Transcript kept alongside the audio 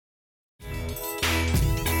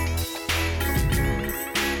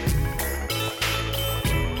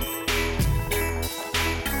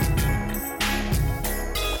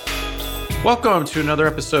Welcome to another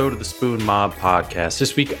episode of the Spoon Mob podcast.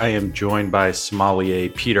 This week I am joined by Sommelier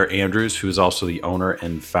Peter Andrews, who is also the owner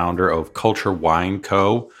and founder of Culture Wine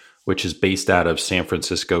Co., which is based out of San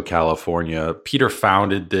Francisco, California. Peter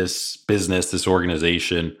founded this business, this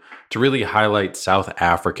organization, to really highlight South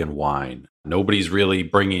African wine. Nobody's really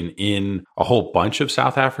bringing in a whole bunch of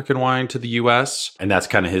South African wine to the US. And that's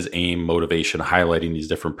kind of his aim, motivation, highlighting these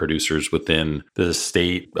different producers within the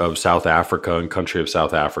state of South Africa and country of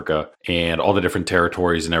South Africa and all the different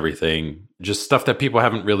territories and everything. Just stuff that people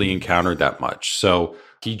haven't really encountered that much. So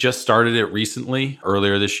he just started it recently,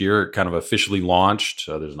 earlier this year, it kind of officially launched.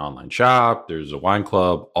 There's an online shop, there's a wine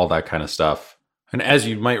club, all that kind of stuff. And as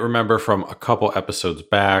you might remember from a couple episodes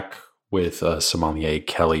back, with sommelier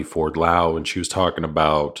Kelly Ford Lau, and she was talking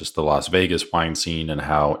about just the Las Vegas wine scene and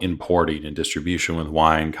how importing and distribution with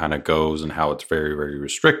wine kind of goes and how it's very, very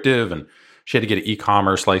restrictive. And she had to get an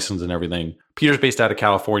e-commerce license and everything. Peter's based out of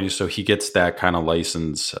California, so he gets that kind of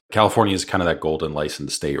license. California is kind of that golden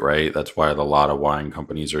license state, right? That's why a lot of wine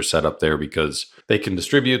companies are set up there because they can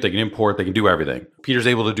distribute, they can import, they can do everything. Peter's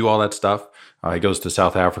able to do all that stuff. He goes to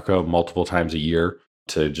South Africa multiple times a year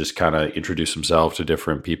to just kind of introduce himself to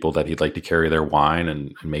different people that he'd like to carry their wine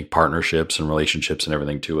and make partnerships and relationships and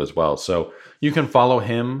everything too as well. So you can follow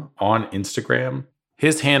him on Instagram.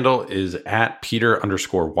 His handle is at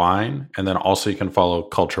Peter_wine. And then also you can follow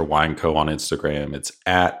Culture Wine Co. on Instagram. It's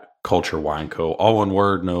at Culture Wine Co. All one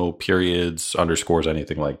word, no periods, underscores,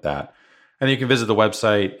 anything like that. And then you can visit the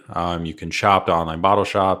website. You can shop the online bottle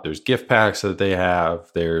shop. There's gift packs that they have.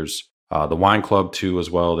 There's the wine club too as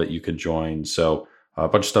well that you can join. So a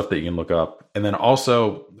bunch of stuff that you can look up. And then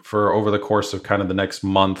also for over the course of kind of the next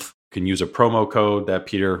month, you can use a promo code that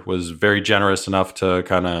Peter was very generous enough to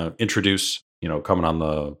kind of introduce, coming on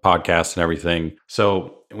the podcast and everything.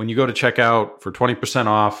 So when you go to checkout for 20%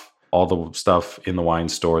 off all the stuff in the wine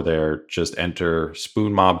store there, just enter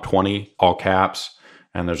SpoonMob20, all caps,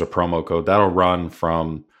 and there's a promo code that'll run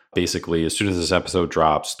from basically as soon as this episode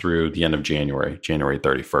drops through the end of January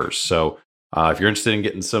 31st. So if you're interested in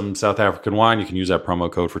getting some South African wine, you can use that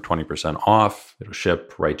promo code for 20% off. It'll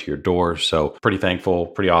ship right to your door. So pretty thankful,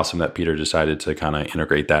 pretty awesome that Peter decided to kind of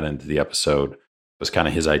integrate that into the episode. It was kind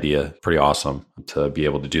of his idea. Pretty awesome to be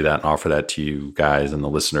able to do that and offer that to you guys and the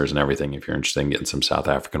listeners and everything if you're interested in getting some South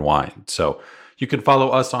African wine. So you can follow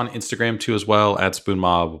us on Instagram too as well at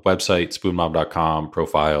SpoonMob, website, spoonmob.com,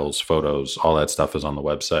 profiles, photos, all that stuff is on the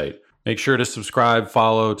website. Make sure to subscribe,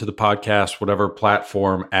 follow to the podcast, whatever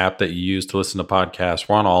platform app that you use to listen to podcasts.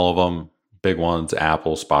 We're on all of them, big ones,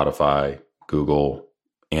 Apple, Spotify, Google,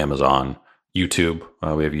 Amazon, YouTube.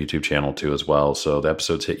 We have a YouTube channel too as well. So the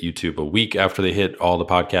episodes hit YouTube a week after they hit all the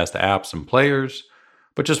podcast apps and players.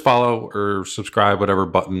 But just follow or subscribe, whatever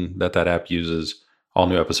button that app uses. All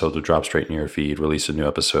new episodes will drop straight in your feed, releasing new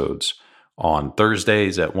episodes on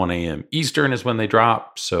Thursdays at 1 a.m. Eastern is when they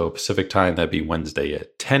drop. So Pacific time, that'd be Wednesday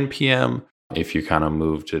at 10 p.m. If you kind of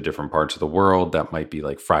move to different parts of the world, that might be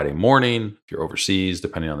like Friday morning. If you're overseas,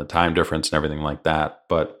 depending on the time difference and everything like that.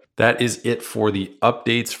 But that is it for the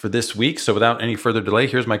updates for this week. So without any further delay,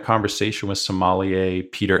 here's my conversation with sommelier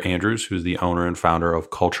Peter Andrews, who's the owner and founder of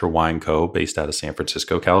Culture Wine Co., based out of San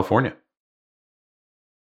Francisco, California.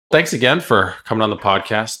 Thanks again for coming on the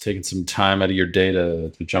podcast, taking some time out of your day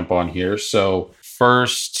to jump on here. So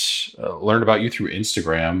first, learned about you through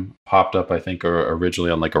Instagram. Popped up, I think,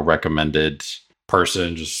 originally on like a recommended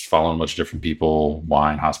person, just following a bunch of different people,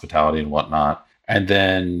 wine, hospitality, and whatnot. And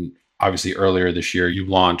then obviously earlier this year, you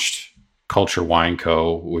launched Culture Wine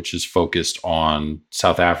Co., which is focused on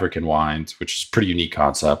South African wines, which is a pretty unique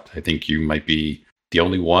concept. I think you might be the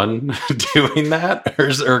only one doing that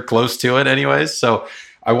or close to it anyways. So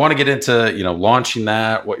I want to get into, launching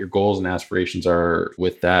that, what your goals and aspirations are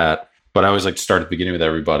with that. But I always like to start at the beginning with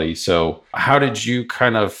everybody. So how did you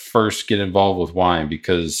kind of first get involved with wine?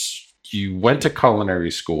 Because you went to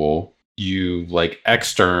culinary school, you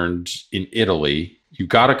externed in Italy, you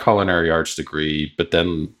got a culinary arts degree, but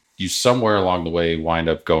then you somewhere along the way wind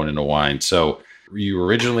up going into wine. So were you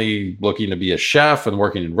originally looking to be a chef and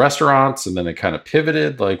working in restaurants and then it kind of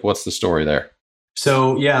pivoted? What's the story there?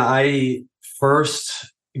 So yeah, I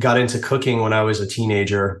first got into cooking when I was a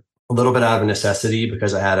teenager, a little bit out of necessity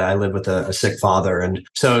because I lived with a sick father. And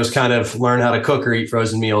so it was kind of learn how to cook or eat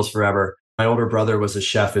frozen meals forever. My older brother was a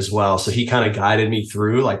chef as well. So he kind of guided me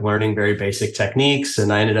through learning very basic techniques.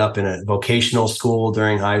 And I ended up in a vocational school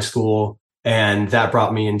during high school. And that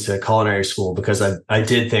brought me into culinary school because I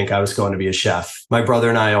did think I was going to be a chef. My brother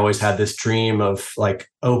and I always had this dream of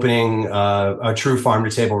opening a true farm to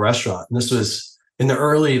table restaurant. And this was in the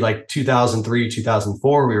early 2003,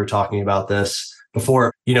 2004, we were talking about this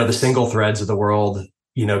before, the single threads of the world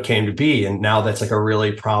came to be. And now that's like a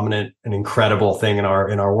really prominent and incredible thing in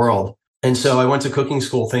our world. And so I went to cooking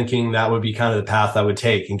school thinking that would be kind of the path I would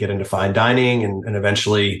take and get into fine dining and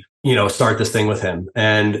eventually, start this thing with him.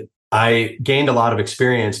 And I gained a lot of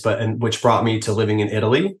experience, which brought me to living in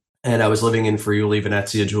Italy. And I was living in Friuli,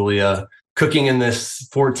 Venezia Giulia, cooking in this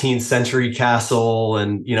 14th century castle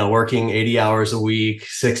and, working 80 hours a week,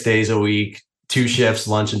 6 days a week, 2 shifts,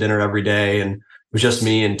 lunch and dinner every day. And it was just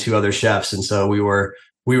me and 2 other chefs. And so we were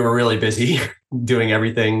really busy doing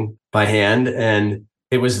everything by hand. And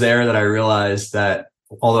it was there that I realized that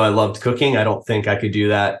although I loved cooking, I don't think I could do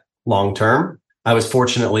that long term. I was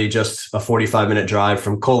fortunately just a 45-minute drive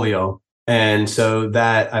from Collio. And so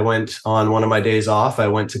that I went on one of my days off, I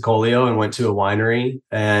went to Collio and went to a winery.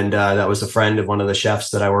 And that was a friend of one of the chefs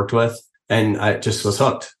that I worked with. And I just was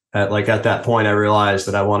hooked. At that point, I realized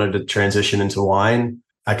that I wanted to transition into wine.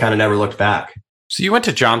 I kind of never looked back. So you went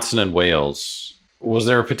to Johnson and Wales. Was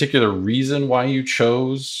there a particular reason why you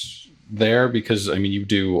chose there? Because you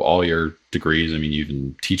do all your degrees. You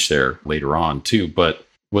even teach there later on too, but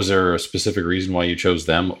was there a specific reason why you chose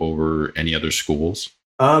them over any other schools?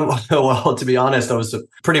 Well, to be honest, I was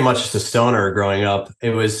pretty much just a stoner growing up.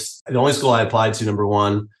 It was the only school I applied to, number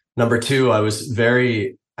one. Number two, I was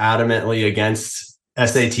very adamantly against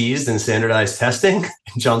SATs and standardized testing.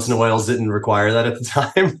 Johnson and Wales didn't require that at the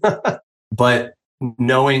time. But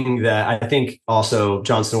knowing that, I think also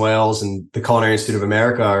Johnson and Wales and the Culinary Institute of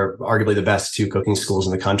America are arguably the best 2 cooking schools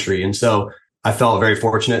in the country. And so I felt very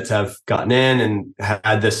fortunate to have gotten in and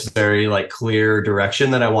had this very clear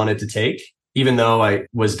direction that I wanted to take. Even though I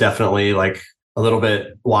was definitely a little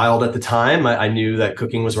bit wild at the time, I knew that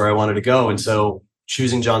cooking was where I wanted to go. And so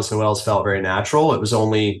choosing Johnson and Wales felt very natural. It was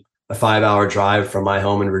only a 5-hour drive from my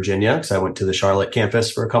home in Virginia because I went to the Charlotte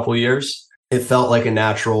campus for a couple of years. It felt like a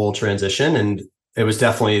natural transition, and it was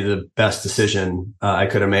definitely the best decision I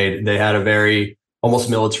could have made. They had a very almost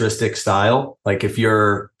militaristic style. If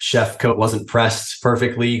your chef coat wasn't pressed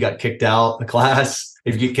perfectly, you got kicked out of class.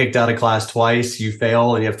 If you get kicked out of class twice, you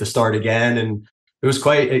fail and you have to start again. And it was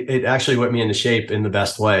it actually whipped me into shape in the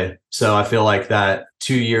best way. So I feel like that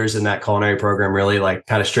 2 years in that culinary program really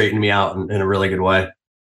kind of straightened me out in a really good way.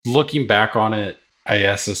 Looking back on it, I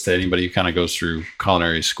ask this to anybody who kind of goes through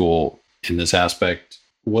culinary school in this aspect.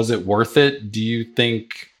 Was it worth it? Do you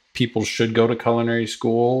think people should go to culinary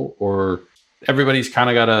school, or everybody's kind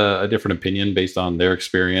of got a different opinion based on their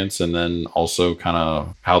experience and then also kind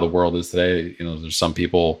of how the world is today? There's some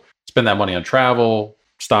people spend that money on travel,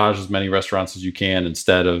 stage as many restaurants as you can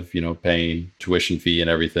instead of, paying tuition fee and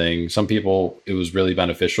everything. Some people, it was really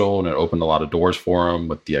beneficial and it opened a lot of doors for them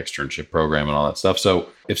with the externship program and all that stuff. So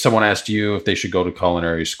if someone asked you if they should go to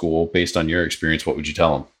culinary school based on your experience, what would you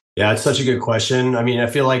tell them? Yeah, it's such a good question. I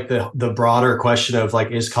feel like the broader question of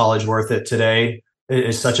is college worth it today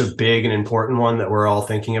is such a big and important one that we're all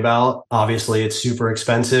thinking about. Obviously, it's super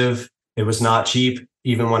expensive. It was not cheap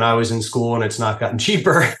even when I was in school, and it's not gotten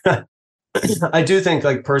cheaper. I do think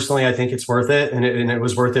personally, I think it's worth it. And it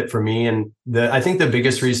was worth it for me. And I think the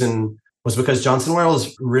biggest reason was because Johnson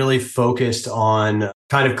Wales really focused on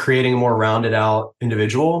kind of creating a more rounded out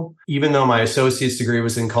individual. Even though my associate's degree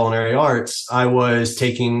was in culinary arts, I was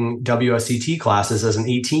taking WSET classes as an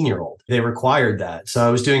 18-year-old. They required that. So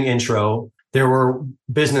I was doing intro. There were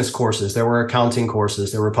business courses, there were accounting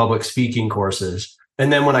courses, there were public speaking courses.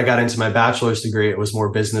 And then when I got into my bachelor's degree, it was more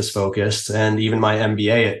business focused. And even my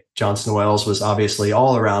MBA at Johnson Wales was obviously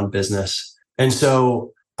all around business. And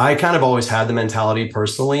so I kind of always had the mentality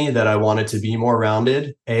personally that I wanted to be more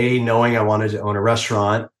rounded. Knowing I wanted to own a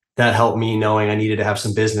restaurant, that helped me knowing I needed to have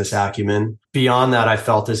some business acumen. Beyond that, I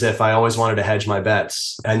felt as if I always wanted to hedge my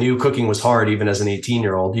bets. I knew cooking was hard even as an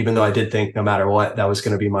 18-year-old, even though I did think no matter what, that was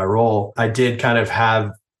going to be my role. I did kind of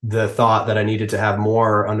have the thought that I needed to have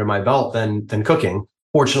more under my belt than cooking.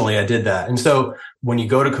 Fortunately, I did that. And so when you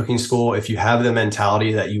go to cooking school, if you have the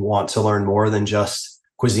mentality that you want to learn more than just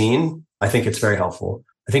cuisine, I think it's very helpful.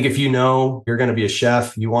 I think if you know you're going to be a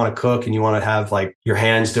chef, you want to cook and you want to have your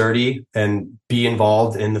hands dirty and be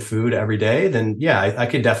involved in the food every day, then yeah, I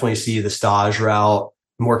could definitely see the stage route,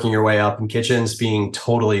 working your way up in kitchens being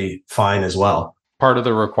totally fine as well. Part of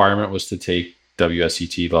the requirement was to take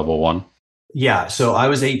WSET level 1. Yeah. So I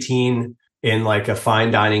was 18 in a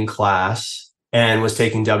fine dining class and was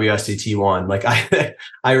taking WSET 1.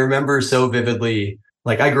 I remember so vividly,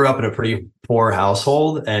 I grew up in a pretty poor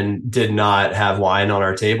household and did not have wine on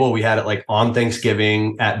our table. We had it like on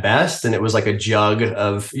Thanksgiving at best, and it was like a jug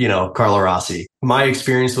of, Carlo Rossi. My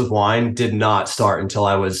experience with wine did not start until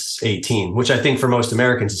I was 18, which I think for most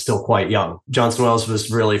Americans is still quite young. Johnson Wales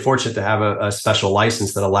was really fortunate to have a special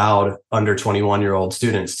license that allowed under 21-year-old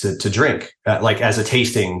students to drink, like as a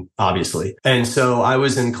tasting, obviously. And so I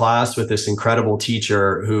was in class with this incredible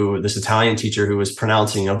teacher this Italian teacher who was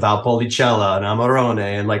pronouncing Valpolicella and Amarone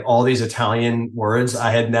and like all these Italian words I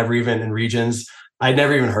had never even in regions I'd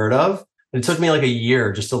never even heard of. It took me like a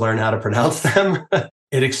year just to learn how to pronounce them.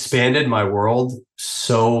 It expanded my world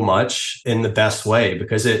so much in the best way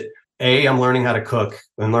because I'm learning how to cook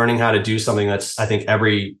and learning how to do something that's, I think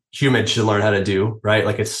every human should learn how to do, right?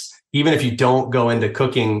 Like even if you don't go into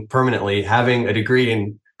cooking permanently, having a degree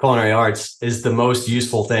in culinary arts is the most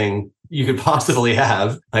useful thing you could possibly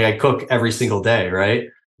have. Like I cook every single day, right?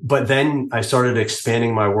 But then I started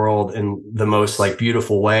expanding my world in the most like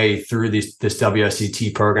beautiful way through this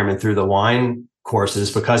WSET program and through the wine courses,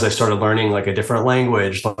 because I started learning like a different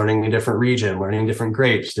language, learning a different region, learning different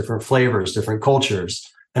grapes, different flavors, different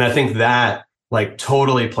cultures. And I think that like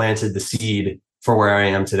totally planted the seed for where I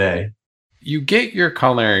am today. You get your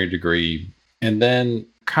culinary degree and then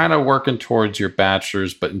kind of working towards your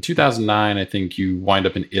bachelor's. But in 2009, I think you wind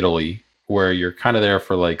up in Italy where you're kind of there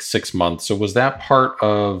for like 6 months. So was that part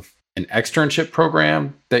of an externship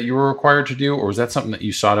program that you were required to do, or was that something that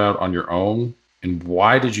you sought out on your own? And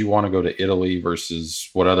why did you want to go to Italy versus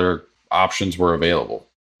what other options were available?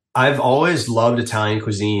 I've always loved Italian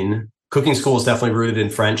cuisine. Cooking school is definitely rooted in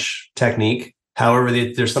French technique. However,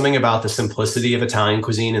 there's something about the simplicity of Italian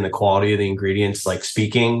cuisine and the quality of the ingredients, like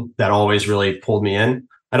speaking, that always really pulled me in.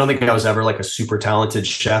 I don't think I was ever like a super talented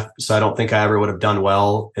chef, so I don't think I ever would have done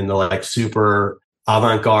well in the like super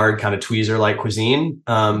avant-garde kind of tweezer-like cuisine.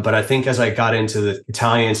 But I think as I got into the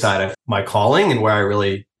Italian side of my calling and where I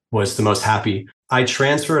really was the most happy, I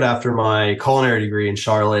transferred after my culinary degree in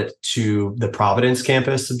Charlotte to the Providence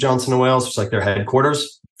campus of Johnson & Wales, which is like their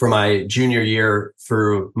headquarters, for my junior year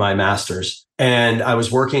through my master's. And I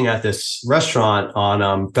was working at this restaurant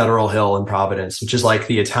on Federal Hill in Providence, which is like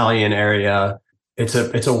the Italian area. It's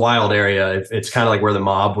a wild area. It's kind of like where the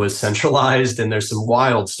mob was centralized, and there's some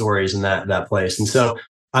wild stories in that place. And so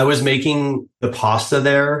I was making the pasta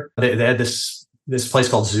there. They had this place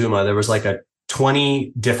called Zuma. There was like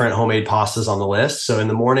 20 different homemade pastas on the list. So in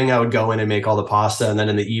the morning, I would go in and make all the pasta. And then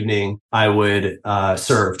in the evening, I would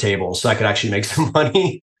serve tables so I could actually make some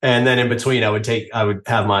money. And then in between, I would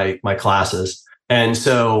have my classes. And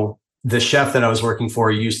so the chef that I was working for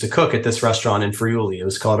used to cook at this restaurant in Friuli. It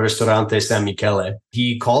was called Ristorante San Michele.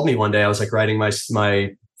 He called me one day. I was like writing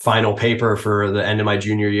my final paper for the end of my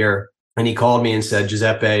junior year. And he called me and said,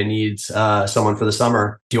 Giuseppe needs someone for the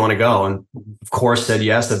summer. Do you want to go? And of course said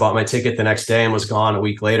yes. I bought my ticket the next day and was gone a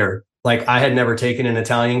week later. Like I had never taken an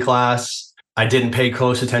Italian class. I didn't pay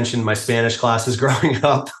close attention to my Spanish classes growing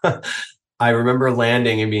up. I remember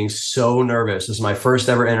landing and being so nervous. It was my first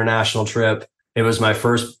ever international trip. It was my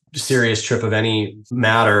first serious trip of any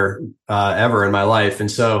matter ever in my life. And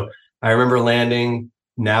so I remember landing,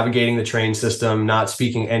 navigating the train system, not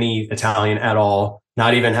speaking any Italian at all,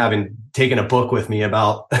 not even having taken a book with me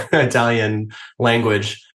about Italian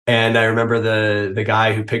language. And I remember the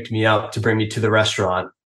guy who picked me up to bring me to the restaurant.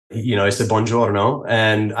 I said, buongiorno.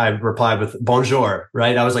 And I replied with bonjour,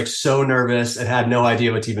 right? I was like so nervous and had no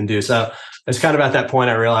idea what to even do. So it's kind of at that point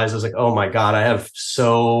I realized I was like, oh my God, I have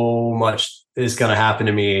so much is going to happen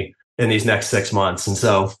to me in these next 6 months. And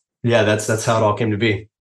so, yeah, that's how it all came to be.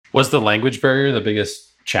 Was the language barrier the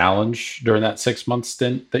biggest challenge during that 6-month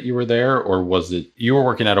stint that you were there? Or was it, you were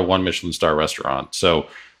working at a 1 Michelin star restaurant? So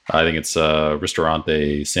I think it's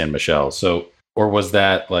Ristorante San Michele. So, or was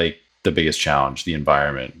that like the biggest challenge, the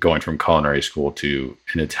environment, going from culinary school to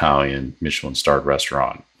an Italian Michelin starred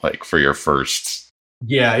restaurant, like for your first?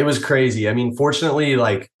 Yeah, it was crazy. I mean, fortunately,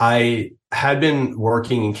 like I had been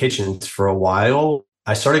working in kitchens for a while.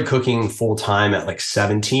 I started cooking full time at like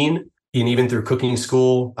 17. And even through cooking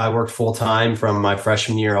school, I worked full time from my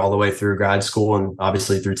freshman year all the way through grad school and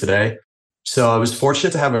obviously through today. So I was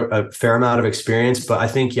fortunate to have a fair amount of experience. But I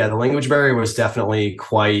think, yeah, the language barrier was definitely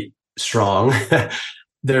quite strong.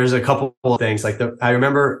 There's a couple of things I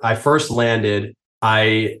remember I first landed,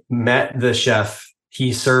 I met the chef.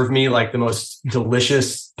 He served me like the most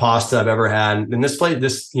delicious pasta I've ever had. And this place,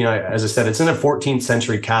 as I said, it's in a 14th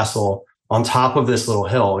century castle on top of this little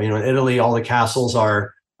hill. In Italy, all the castles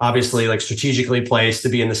are obviously like strategically placed to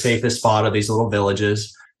be in the safest spot of these little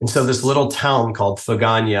villages. And so this little town called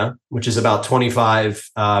Fogagna, which is about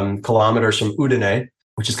 25 kilometers from Udine,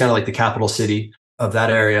 which is kind of like the capital city of that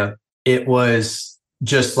area. It was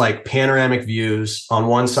just like panoramic views. On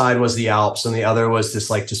one side was the Alps and the other was this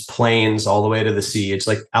like just plains all the way to the sea. It's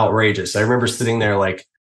like outrageous. I remember sitting there like,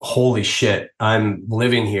 holy shit, I'm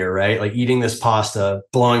living here, right? Like eating this pasta,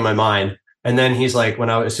 blowing my mind. And then he's like,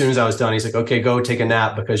 as soon as I was done, he's like, okay, go take a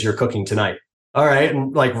nap because you're cooking tonight. All right.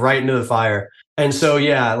 And like right into the fire. And so,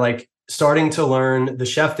 yeah, like starting to learn, the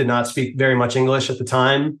chef did not speak very much English at the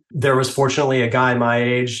time. There was fortunately a guy my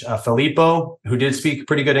age, Filippo, who did speak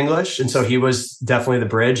pretty good English. And so he was definitely the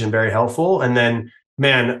bridge and very helpful. And then,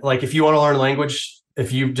 man, like if you want to learn language,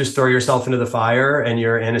 if you just throw yourself into the fire and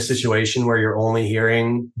you're in a situation where you're only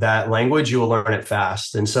hearing that language, you will learn it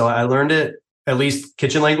fast. And so I learned it, at least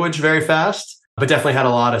kitchen language, very fast, but definitely had a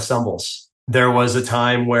lot of stumbles. There was a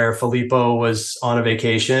time where Filippo was on a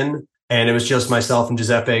vacation and it was just myself and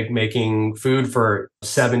Giuseppe making food for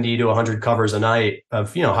 70 to 100 covers a night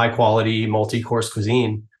of, high quality multi-course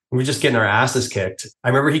cuisine. We were just getting our asses kicked. I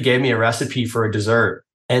remember he gave me a recipe for a dessert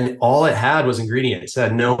and all it had was ingredients. It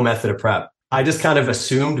had no method of prep. I just kind of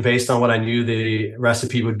assumed based on what I knew the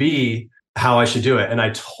recipe would be, how I should do it. And I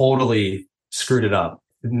totally screwed it up.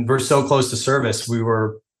 We're so close to service. We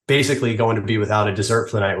were basically going to be without a dessert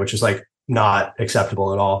for the night, which is like not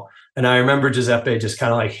acceptable at all. And I remember Giuseppe just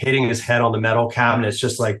kind of like hitting his head on the metal cabinets,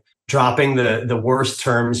 just like dropping the worst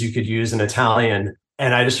terms you could use in Italian.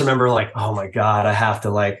 And I just remember like, oh my God,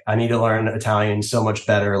 I need to learn Italian so much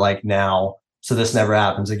better like now. So this never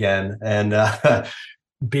happens again. And,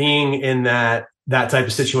 being in that type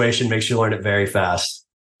of situation makes you learn it very fast.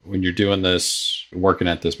 When you're doing this, working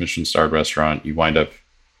at this Michelin-starred restaurant, you wind up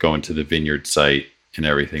going to the vineyard site and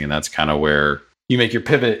everything. And that's kind of where you make your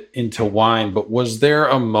pivot into wine. But was there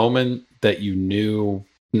a moment that you knew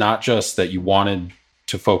not just that you wanted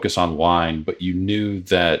to focus on wine, but you knew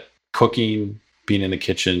that cooking, being in the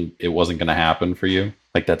kitchen, it wasn't going to happen for you?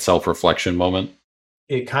 Like that self-reflection moment?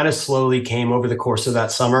 It kind of slowly came over the course of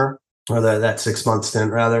that summer. Or that 6-month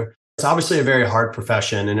stint, rather. It's obviously a very hard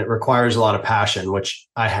profession and it requires a lot of passion, which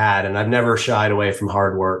I had, and I've never shied away from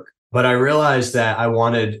hard work. But I realized that I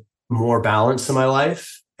wanted more balance in my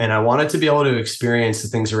life and I wanted to be able to experience the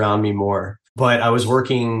things around me more. But I was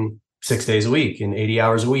working 6 days a week and 80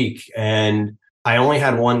 hours a week, and I only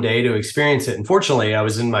had one day to experience it. And fortunately, I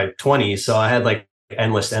was in my 20s, so I had like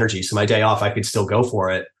endless energy. So my day off, I could still go for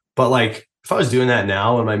it. But like if I was doing that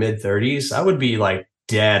now in my mid 30s, I would be like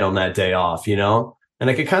dead on that day off, and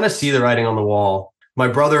I could kind of see the writing on the wall. My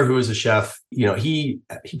brother, who was a chef, he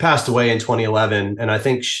passed away in 2011, and I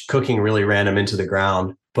think cooking really ran him into the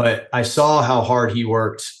ground. But I saw how hard he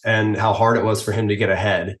worked and how hard it was for him to get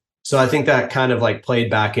ahead. So I think that kind of like played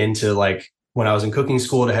back into like when I was in cooking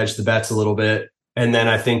school to hedge the bets a little bit. And then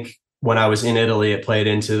I think when I was in Italy, it played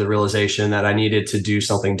into the realization that I needed to do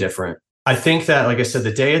something different. I think that, like I said,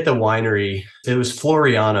 the day at the winery, it was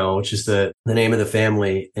Floriano, which is the name of the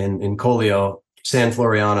family in Collio, San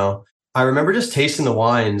Floriano. I remember just tasting the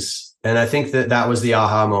wines. And I think that was the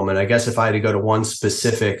aha moment. I guess if I had to go to one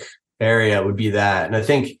specific area, it would be that. And I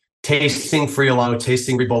think tasting Friulano,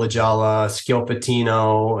 tasting Ribolla Gialla,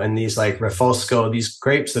 Schioppatino, and these like Refosco, these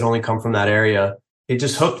grapes that only come from that area, it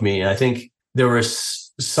just hooked me. And I think there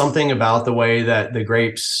was something about the way that the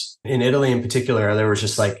grapes in Italy in particular, there was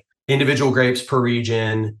just like individual grapes per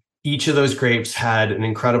region. Each of those grapes had an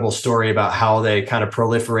incredible story about how they kind of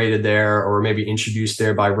proliferated there or maybe introduced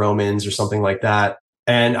there by Romans or something like that.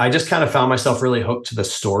 And I just kind of found myself really hooked to the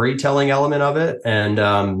storytelling element of it. And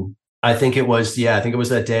I think it was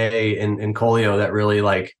that day in Collio that really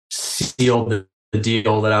like sealed the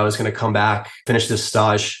deal that I was going to come back, finish this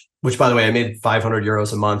stage, which by the way, I made 500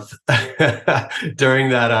 euros a month during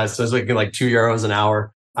that. So I was making like €2 an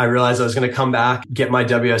hour. I realized I was going to come back, get my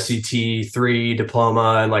WSET 3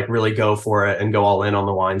 diploma and like really go for it and go all in on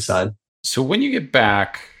the wine side. So when you get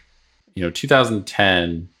back,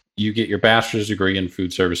 2010, you get your bachelor's degree in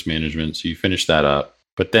food service management. So you finish that up,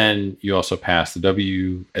 but then you also pass the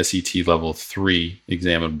WSET level 3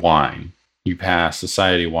 exam in wine. You pass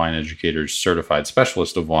Society of Wine Educators Certified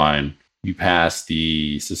Specialist of Wine. You pass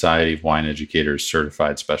the Society of Wine Educators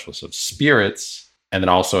Certified Specialist of Spirits. And then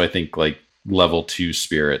also I think like level 2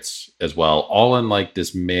 spirits as well, all in like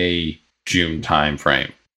this May, June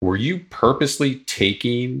timeframe. Were you purposely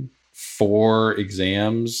taking 4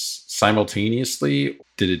 exams simultaneously?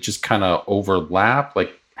 Did it just kind of overlap?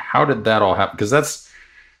 Like, how did that all happen? Because that's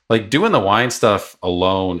like doing the wine stuff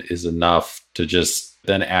alone is enough to just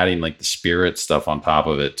then adding like the spirit stuff on top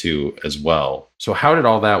of it too as well. So how did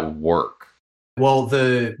all that work? Well,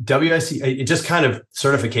 the WSE, it just kind of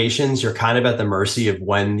certifications, you're kind of at the mercy of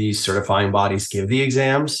when these certifying bodies give the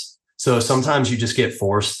exams. So sometimes you just get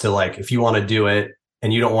forced to like, if you want to do it,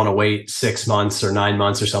 and you don't want to wait 6 months or 9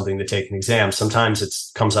 months or something to take an exam. Sometimes it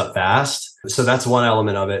comes up fast. So that's one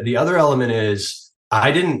element of it. The other element is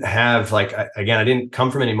I didn't have again, I didn't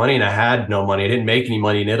come from any money and I had no money. I didn't make any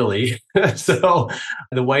money in Italy. So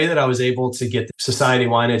the way that I was able to get the Society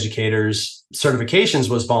Wine Educators certifications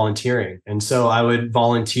was volunteering. And so I would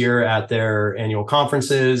volunteer at their annual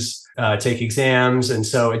conferences, take exams. And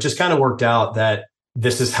so it just kind of worked out that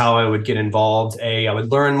this is how I would get involved. I would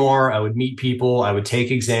learn more, I would meet people, I would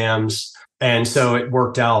take exams. And so it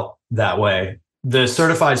worked out that way. The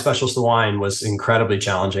certified specialist of wine was incredibly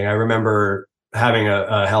challenging. I remember having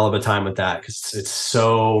a hell of a time with that because it's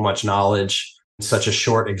so much knowledge, such a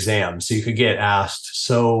short exam. So you could get asked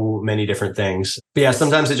so many different things. But yeah,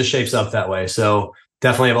 sometimes it just shapes up that way. So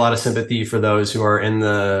definitely have a lot of sympathy for those who are in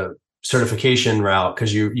the certification route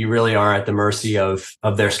because you really are at the mercy of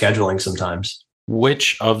their scheduling sometimes.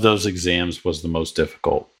 Which of those exams was the most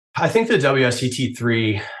difficult? I think the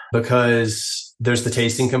WSET3, because there's the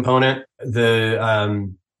tasting component, the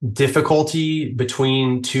difficulty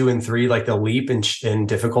between 2 and 3, like the leap in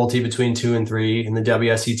difficulty between 2 and 3 in the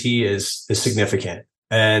WSET is significant.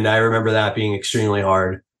 And I remember that being extremely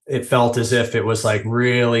hard. It felt as if it was like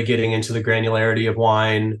really getting into the granularity of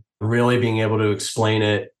wine, really being able to explain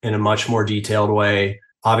it in a much more detailed way,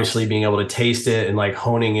 obviously being able to taste it and like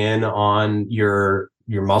honing in on your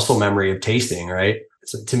muscle memory of tasting, right?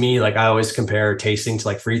 So to me, like I always compare tasting to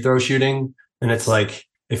like free throw shooting. And it's like,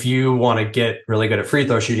 if you want to get really good at free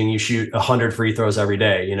throw shooting, you shoot 100 free throws every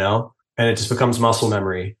day, and it just becomes muscle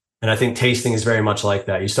memory. And I think tasting is very much like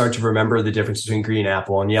that. You start to remember the difference between green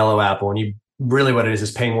apple and yellow apple. And you really, what it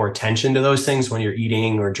is paying more attention to those things when you're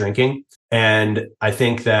eating or drinking. And I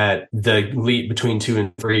think that the leap between 2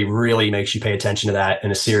 and 3 really makes you pay attention to that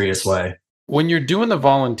in a serious way. When you're doing the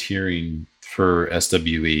volunteering for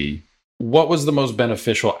SWE, what was the most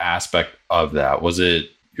beneficial aspect of that? Was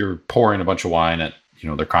it you're pouring a bunch of wine at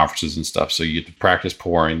their conferences and stuff, so you get to practice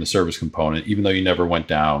pouring the service component, even though you never went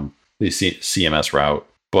down the CMS route?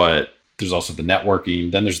 But there's also the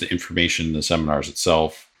networking. Then there's the information, the seminars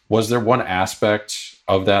itself. Was there one aspect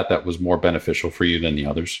of that was more beneficial for you than the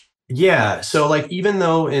others? Yeah. So like, even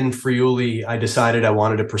though in Friuli, I decided I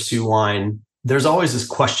wanted to pursue wine, there's always this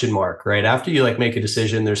question mark, right? After you like make a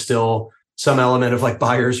decision, there's still some element of like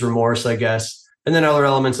buyer's remorse, I guess. And then other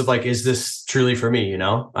elements of like, is this truly for me?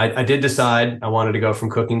 I did decide I wanted to go from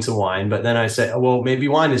cooking to wine, but then I said, well, maybe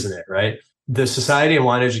wine isn't it, right? The Society of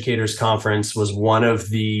Wine Educators Conference was one of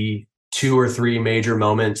the 2 or 3 major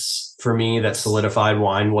moments for me that solidified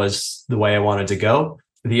wine was the way I wanted to go.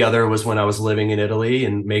 The other was when I was living in Italy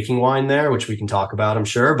and making wine there, which we can talk about, I'm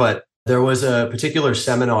sure. But there was a particular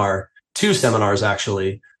seminar, 2 seminars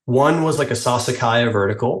actually. One was like a Sassicaia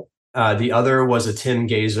vertical. The other was a Tim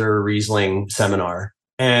Gazer Riesling seminar.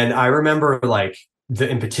 And I remember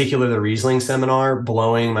in particular, the Riesling seminar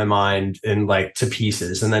blowing my mind in like to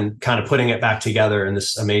pieces and then kind of putting it back together in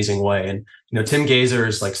this amazing way. And, Tim Gazer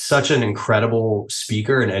is like such an incredible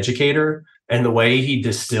speaker and educator, and the way he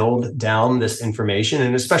distilled down this information,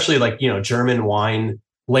 and especially like, German wine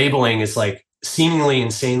labeling is like seemingly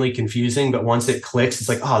insanely confusing, but once it clicks, it's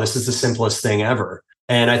like, oh, this is the simplest thing ever.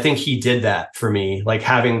 And I think he did that for me, like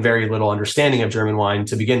having very little understanding of German wine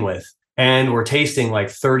to begin with. And we're tasting like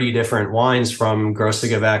 30 different wines from Grosse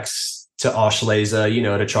Gewächs to Auslese,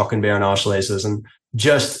 to Trockenbeeren Ausleses, and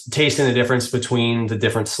just tasting the difference between the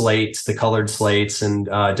different slates, the colored slates, and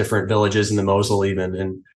different villages in the Mosel even.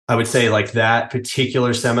 And I would say like that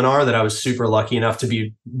particular seminar that I was super lucky enough to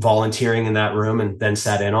be volunteering in that room and then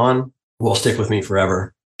sat in on will stick with me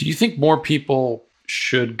forever. Do you think more people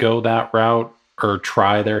should go that route or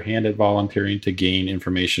try their hand at volunteering to gain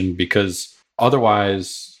information? Because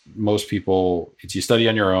otherwise, most people, it's you study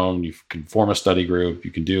on your own, you can form a study group,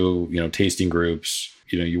 you can do, tasting groups,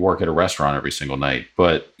 you work at a restaurant every single night.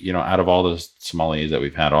 But, out of all the sommeliers that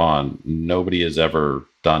we've had on, nobody has ever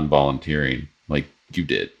done volunteering like you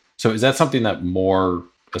did. So is that something that more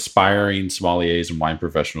aspiring sommeliers and wine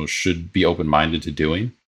professionals should be open-minded to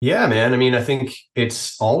doing? Yeah, man. I mean, I think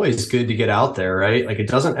it's always good to get out there, right? Like it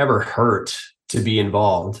doesn't ever hurt to be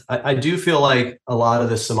involved. I do feel like a lot of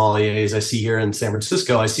the sommeliers I see here in San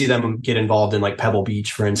Francisco, I see them get involved in like Pebble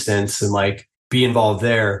Beach, for instance, and like be involved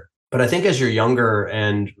there. But I think as you're younger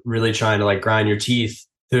and really trying to like grind your teeth,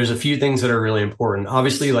 there's a few things that are really important.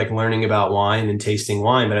 Obviously, like learning about wine and tasting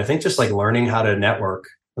wine, but I think just like learning how to network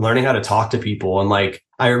and learning how to talk to people. And like,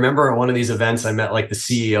 I remember at one of these events, I met like the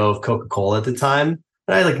CEO of Coca-Cola at the time.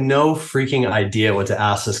 And I had like no freaking idea what to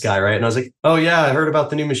ask this guy, right? And I was like, oh yeah, I heard about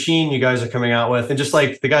the new machine you guys are coming out with. And just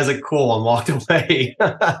like the guy's like, cool, and walked away.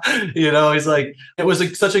 He's like, it was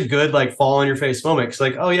like such a good like fall on your face moment. Cause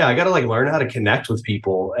like, oh yeah, I gotta like learn how to connect with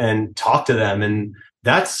people and talk to them. And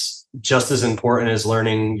that's just as important as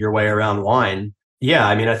learning your way around wine. Yeah,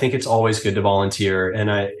 I mean, I think it's always good to volunteer.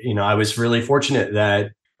 And I was really fortunate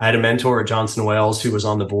that I had a mentor at Johnson Wales who was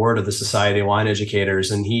on the board of the Society of Wine Educators,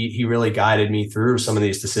 and he really guided me through some of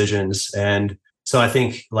these decisions. And so I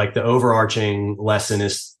think like the overarching lesson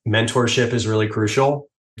is mentorship is really crucial.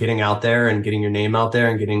 Getting out there and getting your name out there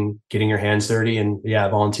and getting your hands dirty, and yeah,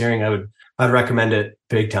 volunteering. I'd recommend it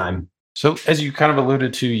big time. So as you kind of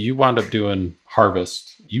alluded to, you wound up doing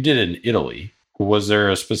harvest. You did it in Italy. Was there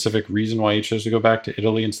a specific reason why you chose to go back to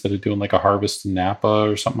Italy instead of doing like a harvest in Napa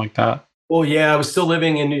or something like that? Well, yeah, I was still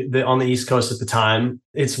living on the East Coast at the time.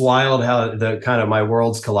 It's wild how the kind of my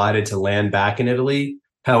worlds collided to land back in Italy.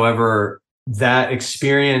 However, that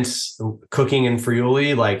experience cooking in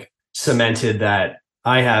Friuli like cemented that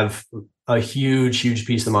I have a huge, huge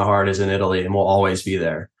piece of my heart is in Italy and will always be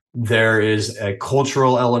there. There is a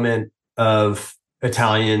cultural element of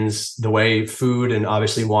Italians, the way food and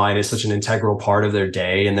obviously wine is such an integral part of their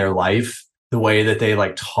day and their life. The way that they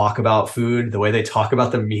like talk about food, the way they talk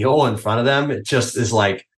about the meal in front of them, it just is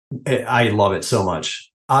like, I love it so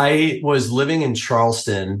much. I was living in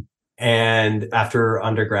Charleston and after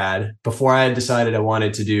undergrad, before I had decided I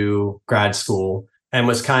wanted to do grad school, and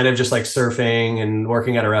was kind of just like surfing and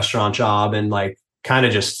working at a restaurant job and like kind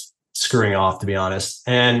of just screwing off, to be honest,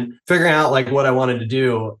 and figuring out like what I wanted to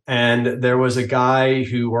do. And there was a guy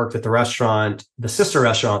who worked at the restaurant, the sister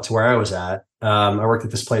restaurant to where I was at. I worked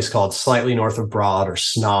at this place called Slightly North of Broad, or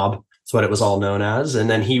Snob. That's what it was all known as. And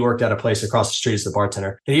then he worked at a place across the street as the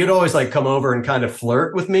bartender. And he would always like come over and kind of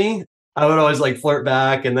flirt with me. I would always like flirt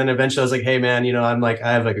back. And then eventually I was like, hey man, I'm like,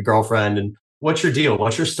 I have like a girlfriend, and what's your deal?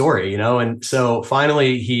 What's your story? And so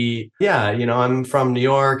finally I'm from New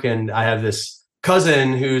York and I have this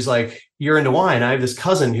cousin who's like, you're into wine. I have this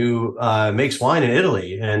cousin who makes wine in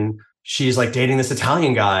Italy, and she's like dating this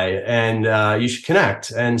Italian guy, and you should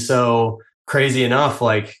connect. And so crazy enough,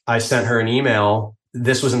 like I sent her an email.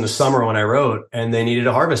 This was in the summer when I wrote, and they needed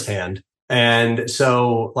a harvest hand. And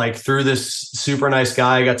so like through this super nice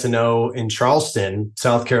guy I got to know in Charleston,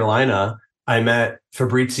 South Carolina, I met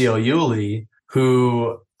Fabrizio Iuli,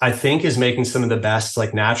 who I think is making some of the best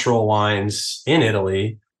like natural wines in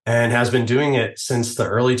Italy and has been doing it since the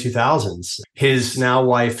early 2000s. His now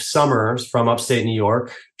wife, Summers, from upstate New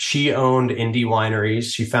York, she owned indie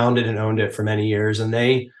wineries. She founded and owned it for many years. And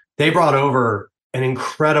they brought over an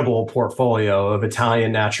incredible portfolio of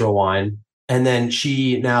Italian natural wine. And then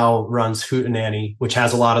she now runs Hootenanny, which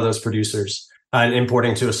has a lot of those producers, and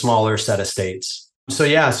importing to a smaller set of states. So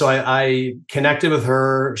I connected with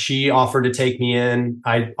her. She offered to take me in.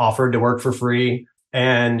 I offered to work for free.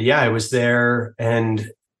 And yeah, I was there.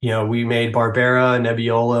 And we made Barbera,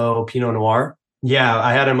 Nebbiolo, Pinot Noir. Yeah,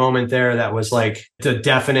 I had a moment there that was like the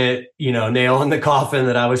definite, nail in the coffin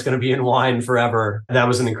that I was going to be in wine forever. That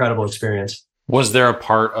was an incredible experience. Was there a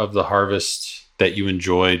part of the harvest that you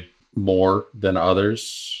enjoyed more than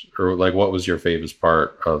others? Or like, what was your favorite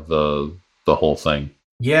part of the whole thing?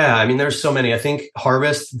 Yeah, I mean, there's so many. I think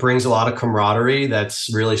harvest brings a lot of camaraderie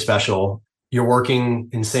that's really special. You're working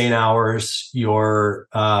insane hours. You're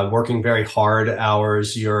working very hard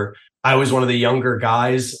hours. I was one of the younger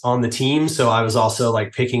guys on the team, so I was also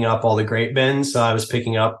like picking up all the grape bins. So I was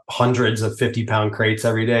picking up hundreds of 50-pound crates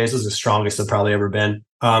every day. This is the strongest I've probably ever been.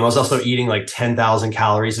 I was also eating like 10,000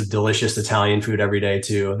 calories of delicious Italian food every day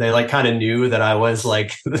too. They like kind of knew that I was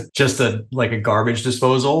like just a garbage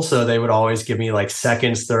disposal. So they would always give me like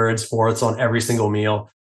seconds, thirds, fourths on every single meal.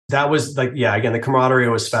 That was like, yeah, again, the camaraderie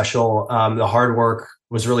was special. The hard work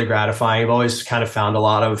was really gratifying. I've always kind of found a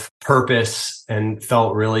lot of purpose and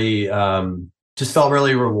felt really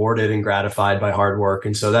rewarded and gratified by hard work.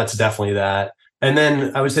 And so that's definitely that. And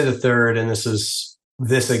then I would say the third, and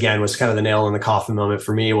this again was kind of the nail in the coffin moment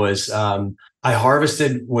for me, was I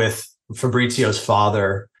harvested with Fabrizio's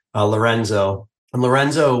father, Lorenzo. And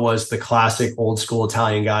Lorenzo was the classic old school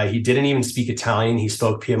Italian guy. He didn't even speak Italian. He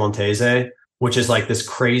spoke Piemontese, which is like this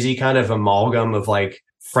crazy kind of amalgam of like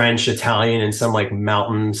French, Italian, and some like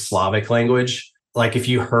mountain Slavic language. Like if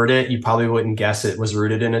you heard it, you probably wouldn't guess it was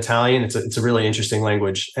rooted in Italian. It's a really interesting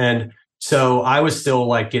language. And so I was still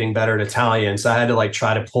like getting better at Italian. So I had to like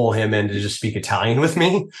try to pull him in to just speak Italian with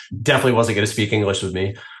me. Definitely wasn't going to speak English with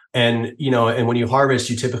me. And, and when you harvest,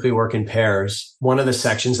 you typically work in pairs. One of the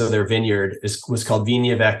sections of their vineyard was called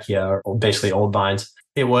Vigna Vecchia, or basically old vines.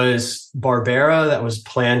 It was Barbera that was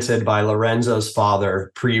planted by Lorenzo's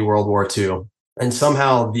father pre-World War II. And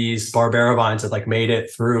somehow these Barbera vines had like made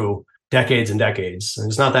it through decades and decades. And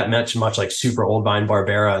there's not that much like super old vine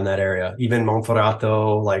Barbera in that area. Even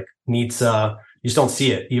Monferrato, like Nizza, you just don't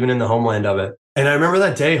see it, even in the homeland of it. And I remember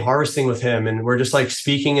that day harvesting with him, and we're just like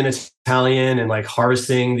speaking in Italian and like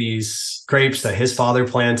harvesting these grapes that his father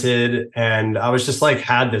planted. And I was just like,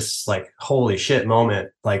 had this like, holy shit moment,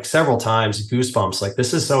 like several times, goosebumps. Like,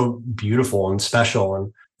 this is so beautiful and special.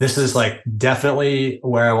 And this is like definitely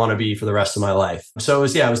where I want to be for the rest of my life. So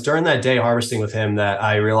it was during that day harvesting with him that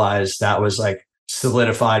I realized that was like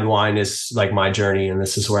solidified wine is like my journey and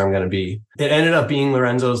this is where I'm going to be. It ended up being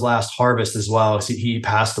Lorenzo's last harvest as well. He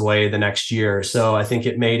passed away the next year. So I think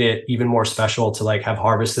it made it even more special to like have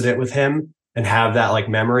harvested it with him and have that like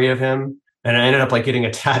memory of him. And I ended up like getting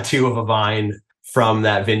a tattoo of a vine from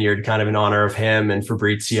that vineyard kind of in honor of him and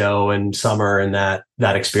Fabrizio and Summer and that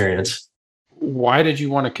experience. Why did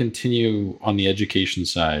you want to continue on the education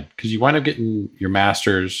side? Because you wind up getting your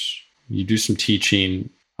master's, you do some teaching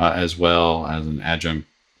as well as an adjunct,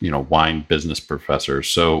 wine business professor.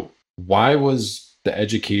 So why was the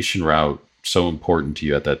education route so important to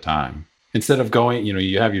you at that time? Instead of going,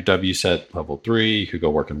 you have your WSET level 3, you could go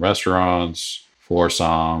work in restaurants, floor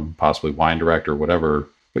som, possibly wine director, whatever,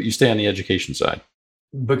 but you stay on the education side.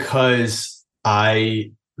 Because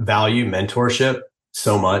I value mentorship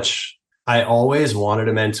so much. I always wanted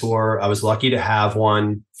a mentor. I was lucky to have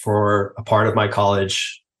one for a part of my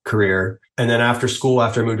college career. And then after school,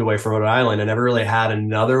 after I moved away from Rhode Island, I never really had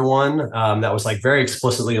another one that was like very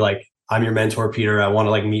explicitly like, I'm your mentor, Peter. I want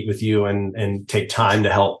to like meet with you and take time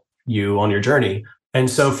to help you on your journey. And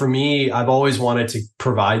so for me, I've always wanted to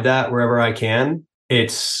provide that wherever I can.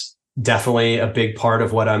 It's definitely a big part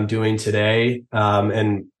of what I'm doing today.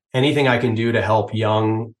 And anything I can do to help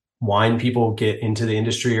young wine people get into the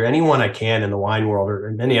industry or anyone I can in the wine world or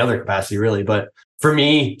in any other capacity, really. But for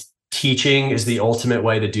me, teaching is the ultimate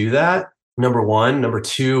way to do that. Number one. Number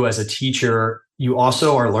two, as a teacher, you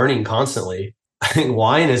also are learning constantly. I think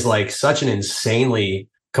wine is like such an insanely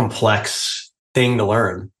complex thing to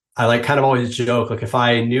learn. I like kind of always joke, like if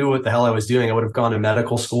I knew what the hell I was doing, I would have gone to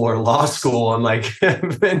medical school or law school and like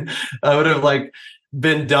I would have like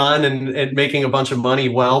been done and making a bunch of money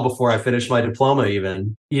well before I finished my diploma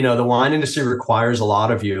even. The wine industry requires a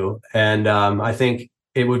lot of you. And I think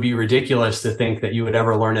it would be ridiculous to think that you would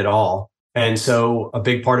ever learn it all. And so a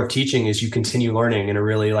big part of teaching is you continue learning in a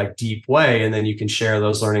really like deep way, and then you can share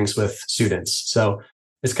those learnings with students. So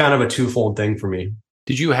it's kind of a twofold thing for me.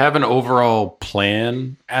 Did you have an overall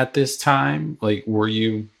plan at this time? Like, were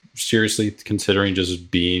you seriously considering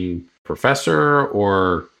just being a professor,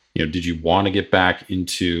 or did you want to get back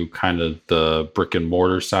into kind of the brick and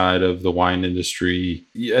mortar side of the wine industry?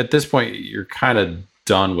 At this point, you're kind of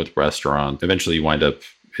done with restaurants. Eventually, you wind up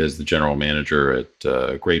as the general manager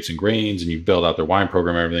at Grapes and Grains, and you build out their wine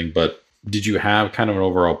program and everything. But did you have kind of an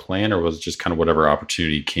overall plan, or was it just kind of whatever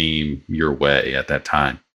opportunity came your way at that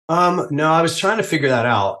time? No, I was trying to figure that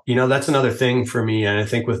out. That's another thing for me. And I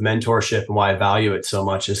think with mentorship and why I value it so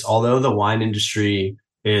much is although the wine industry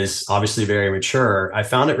is obviously very mature, I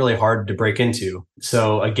found it really hard to break into.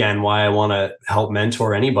 So again, why I want to help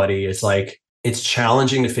mentor anybody is like, it's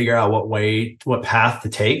challenging to figure out what path to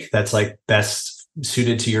take that's like best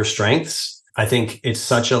suited to your strengths. I think it's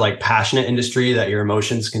such a like passionate industry that your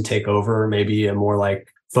emotions can take over maybe a more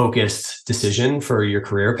like focused decision for your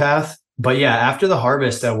career path. But yeah, after the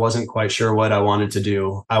harvest, I wasn't quite sure what I wanted to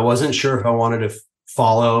do. I wasn't sure if I wanted to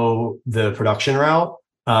follow the production route,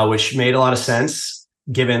 which made a lot of sense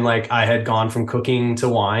given like I had gone from cooking to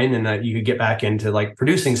wine and that you could get back into like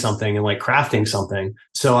producing something and like crafting something.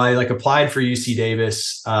 So I like applied for UC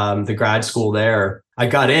Davis, the grad school there. I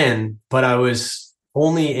got in, but I was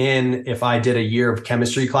only in if I did a year of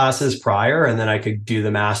chemistry classes prior, and then I could do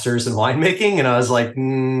the master's in winemaking. And I was like,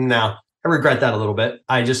 no. I regret that a little bit.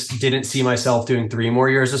 I just didn't see myself doing 3 more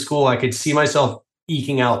years of school. I could see myself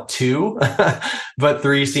eking out 2, but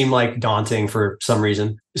 3 seemed like daunting for some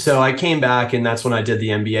reason. So I came back, and that's when I did the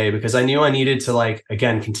MBA because I knew I needed to like,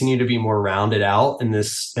 again, continue to be more rounded out in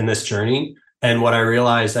this journey. And what I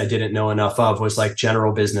realized I didn't know enough of was like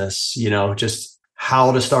general business, just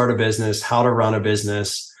how to start a business, how to run a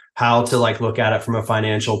business, how to like look at it from a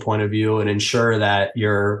financial point of view and ensure that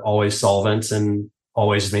you're always solvent and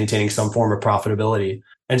always maintaining some form of profitability.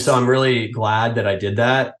 And so I'm really glad that I did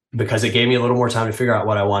that because it gave me a little more time to figure out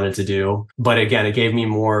what I wanted to do. But again, it gave me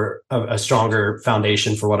a stronger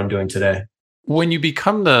foundation for what I'm doing today. When you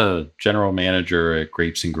become the general manager at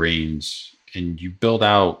Grapes and Grains and you build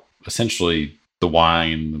out essentially the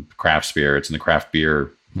wine, the craft spirits, and the craft beer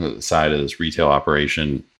side of this retail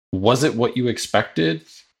operation, was it what you expected,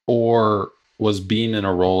 or was being in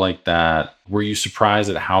a role like that, were you surprised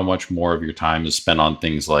at how much more of your time is spent on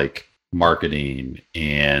things like marketing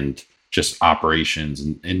and just operations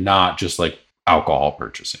and not just like alcohol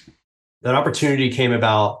purchasing? That opportunity came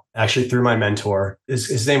about actually through my mentor.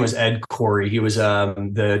 His name was Ed Corey. He was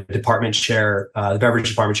the department chair, the beverage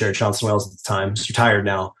department chair at Johnson Wales at the time. He's retired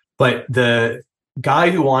now. But the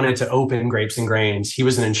guy who wanted to open Grapes and Grains, he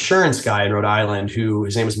was an insurance guy in Rhode Island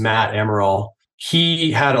his name was Matt Amaral.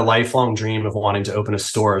 He had a lifelong dream of wanting to open a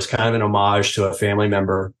store. It's kind of an homage to a family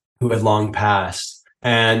member who had long passed.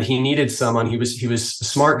 And he needed someone. He was a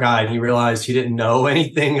smart guy, and he realized he didn't know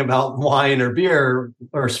anything about wine or beer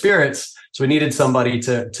or spirits. So he needed somebody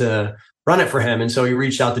to run it for him. And so he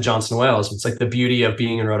reached out to Johnson Wales. It's like the beauty of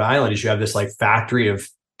being in Rhode Island is you have this like factory of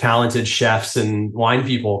talented chefs and wine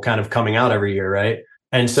people kind of coming out every year, right?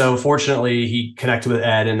 And so fortunately, he connected with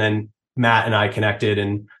Ed, and then Matt and I connected.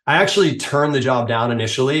 And I actually turned the job down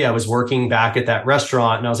initially. I was working back at that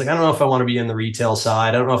restaurant, and I was like, I don't know if I want to be in the retail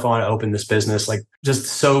side. I don't know if I want to open this business. Like, just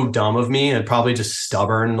so dumb of me, and probably just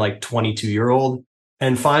stubborn, like 22-year-old.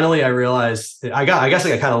 And finally, I realized I guess I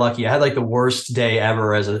got kind of lucky. I had like the worst day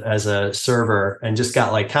ever as a server, and just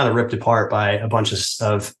got like kind of ripped apart by a bunch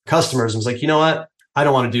of customers. And was like, you know what? I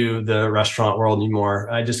don't want to do the restaurant world anymore.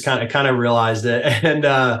 I just kind of realized it. And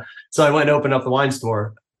so I went and opened up the wine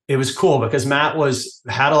store. It was cool because Matt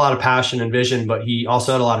had a lot of passion and vision, but he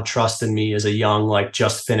also had a lot of trust in me as a young, like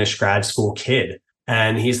just finished grad school kid.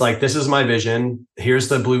 And he's like, this is my vision. Here's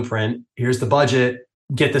the blueprint. Here's the budget.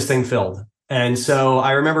 Get this thing filled. And so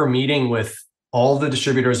I remember meeting with all the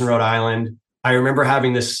distributors in Rhode Island. I remember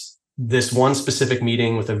having this one specific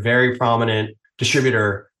meeting with a very prominent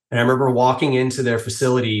distributor. And I remember walking into their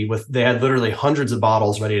facility they had literally hundreds of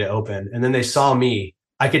bottles ready to open. And then they saw me.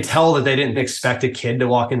 I could tell that they didn't expect a kid to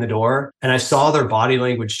walk in the door. And I saw their body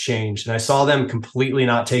language change, and I saw them completely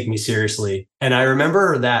not take me seriously. And I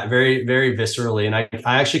remember that very, very viscerally. And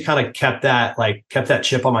I actually kind of kept that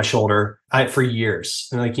chip on my shoulder for years.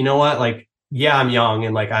 And like, you know what? Like, yeah, I'm young,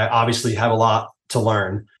 and like, I obviously have a lot to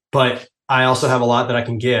learn, but I also have a lot that I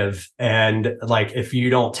can give. And like, if you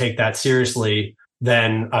don't take that seriously,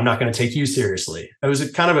 then I'm not going to take you seriously. It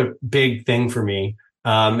was kind of a big thing for me.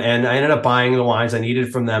 And I ended up buying the wines I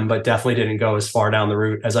needed from them, but definitely didn't go as far down the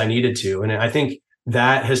route as I needed to. And I think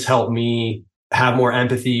that has helped me have more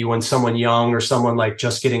empathy when someone young or someone like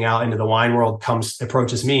just getting out into the wine world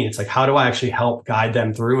approaches me. It's like, how do I actually help guide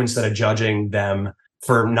them through instead of judging them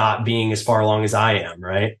for not being as far along as I am,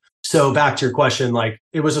 right? So back to your question, like,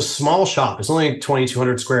 it was a small shop. It's only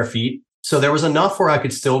 2,200 square feet. So there was enough where I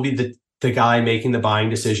could still be the guy making the buying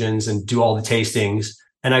decisions and do all the tastings.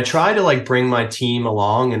 And I tried to like bring my team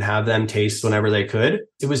along and have them taste whenever they could.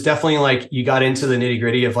 It was definitely like you got into the nitty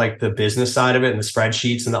gritty of like the business side of it and the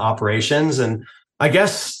spreadsheets and the operations. And I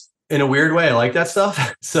guess in a weird way, I like that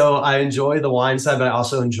stuff. So I enjoy the wine side, but I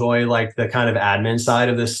also enjoy like the kind of admin side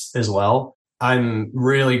of this as well. I'm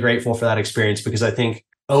really grateful for that experience because I think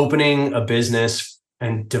opening a business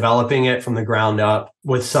and developing it from the ground up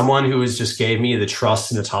with someone who just gave me the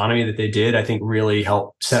trust and autonomy that they did, I think really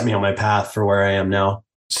helped set me on my path for where I am now.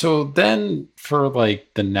 So then for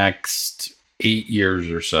like the next 8 years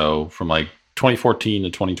or so, from like 2014 to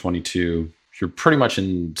 2022, you're pretty much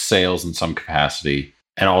in sales in some capacity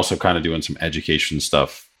and also kind of doing some education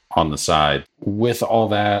stuff on the side. With all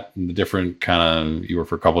that and the different kind of, you were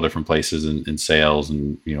for a couple different places in sales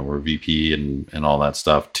and, you know, were VP and all that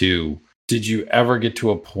stuff too. Did you ever get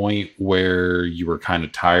to a point where you were kind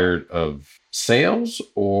of tired of sales,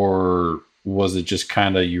 or was it just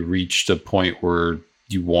kind of you reached a point where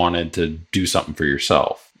you wanted to do something for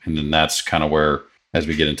yourself? And then that's kind of where, as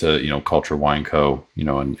we get into, you know, Culture Wine Co., you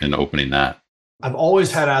know, and opening that. I've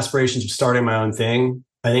always had aspirations of starting my own thing.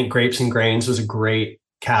 I think Grapes and Grains was a great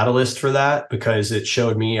catalyst for that because it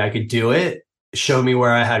showed me I could do it. It showed me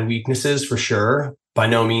where I had weaknesses for sure. By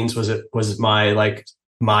no means was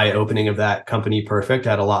my opening of that company perfect.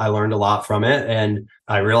 I learned a lot from it. And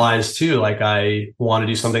I realized too, like, I want to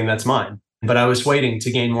do something that's mine. But I was waiting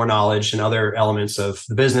to gain more knowledge and other elements of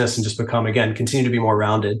the business and just continue to be more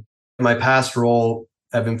rounded. In my past role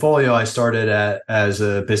at Vinfolio, I started as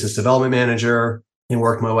a business development manager and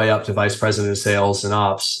worked my way up to vice president of sales and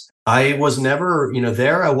ops. I was never,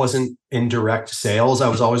 I wasn't in direct sales. I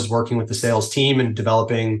was always working with the sales team and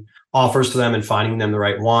developing offers for them and finding them the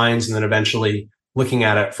right wines. And then eventually looking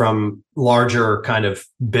at it from larger kind of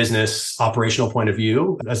business operational point of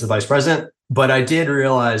view as the vice president. But I did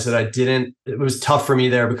realize that it was tough for me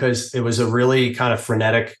there because it was a really kind of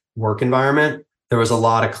frenetic work environment. There was a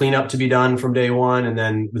lot of cleanup to be done from day one. And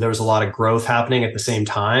then there was a lot of growth happening at the same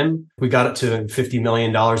time. We got it to $50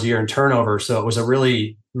 million a year in turnover. So it was a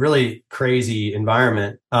really really crazy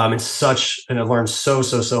environment. And I learned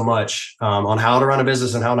so much on how to run a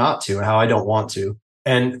business and how not to, and how I don't want to.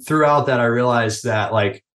 And throughout that, I realized that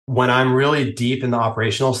like when I'm really deep in the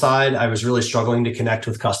operational side, I was really struggling to connect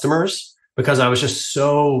with customers because I was just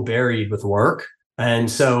so buried with work. And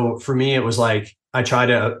so for me, it was like I try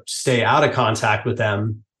to stay out of contact with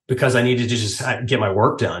them because I needed to just get my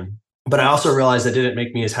work done. But I also realized that didn't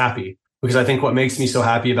make me as happy because I think what makes me so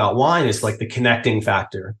happy about wine is like the connecting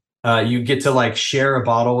factor. You get to like share a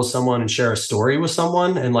bottle with someone and share a story with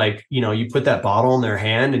someone. And like, you put that bottle in their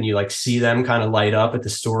hand and you like see them kind of light up at the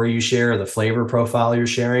story you share, or the flavor profile you're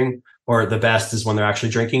sharing. Or the best is when they're actually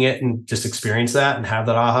drinking it and just experience that and have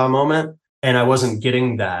that aha moment. And I wasn't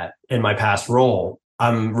getting that in my past role.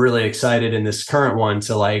 I'm really excited in this current one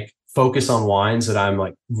to like focus on wines that I'm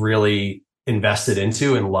like really invested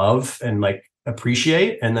into and love and like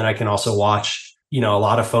appreciate. And then I can also watch, a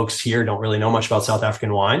lot of folks here don't really know much about South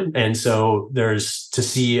African wine. And so there's to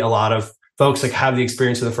see a lot of folks like have the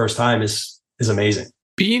experience for the first time is amazing.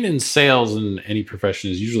 Being in sales in any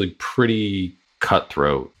profession is usually pretty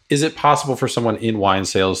cutthroat. Is it possible for someone in wine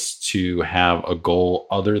sales to have a goal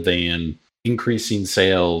other than increasing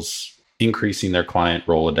sales, increasing their client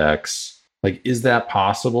Rolodex? Like, is that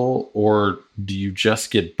possible? Or do you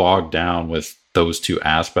just get bogged down with those two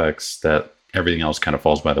aspects that everything else kind of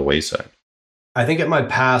falls by the wayside? I think at my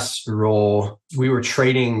past role, we were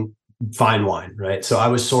trading fine wine, right? So I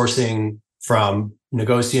was sourcing from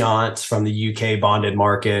negociants from the UK bonded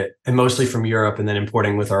market and mostly from Europe and then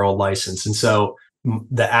importing with our old license. And so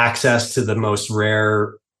the access to the most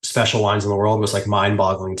rare special wines in the world was like mind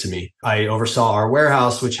boggling to me. I oversaw our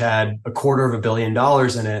warehouse, which had $250 million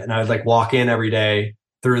in it. And I would like walk in every day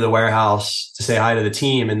through the warehouse to say hi to the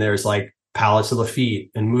team. And there's like pallets of Lafite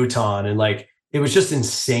and Mouton. And like, it was just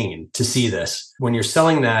insane to see this. When you're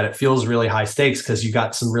selling that, it feels really high stakes because you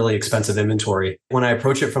got some really expensive inventory. When I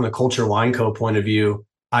approach it from the Culture Wine Co. point of view,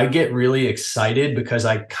 I get really excited because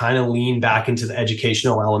I kind of lean back into the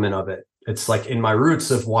educational element of it. It's like in my roots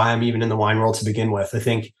of why I'm even in the wine world to begin with. I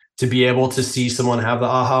think to be able to see someone have the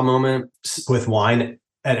aha moment with wine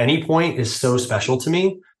at any point is so special to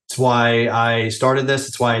me. It's why I started this.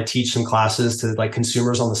 It's why I teach some classes to like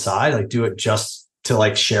consumers on the side, like do it just to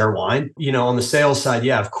like share wine. On the sales side,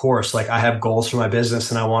 yeah, of course, like I have goals for my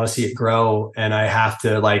business and I want to see it grow and I have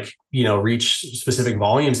to like, reach specific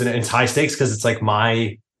volumes and it's high stakes because it's like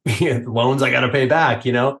my loans I got to pay back,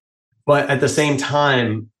 But at the same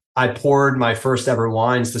time, I poured my first ever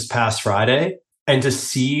wines this past Friday, and to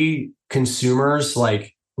see consumers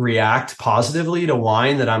like react positively to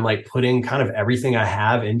wine that I'm like putting kind of everything I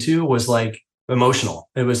have into was like emotional.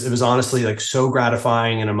 It was honestly like so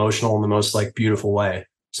gratifying and emotional in the most like beautiful way.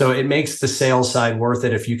 So it makes the sales side worth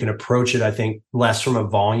it if you can approach it, I think, less from a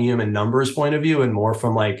volume and numbers point of view and more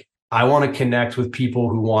from like, I want to connect with people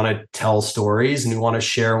who want to tell stories and who want to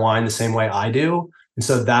share wine the same way I do. And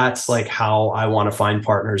so that's like how I want to find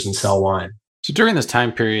partners and sell wine. So during this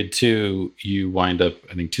time period too, you wind up,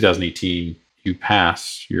 I think 2018, you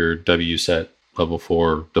pass your WSET level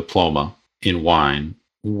 4 diploma in wine.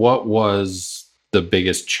 What was the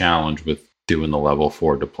biggest challenge with doing the level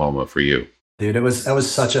 4 diploma for you? Dude, it was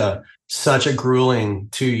such a grueling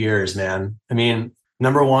 2 years, man. I mean,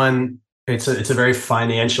 number one, it's a very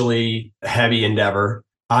financially heavy endeavor.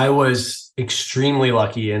 I was extremely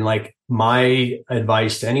lucky, and like my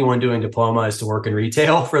advice to anyone doing diploma is to work in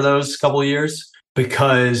retail for those couple of years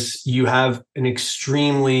because you have an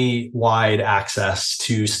extremely wide access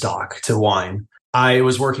to stock, to wine. I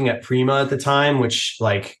was working at Prima at the time, which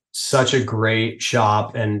like such a great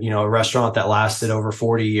shop and, a restaurant that lasted over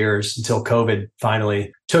 40 years until COVID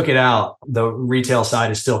finally took it out. The retail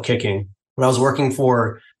side is still kicking. But I was working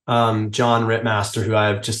for John Rittmaster, who I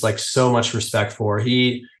have just like so much respect for.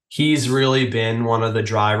 He's really been one of the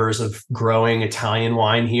drivers of growing Italian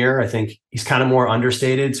wine here. I think he's kind of more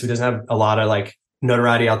understated, so he doesn't have a lot of like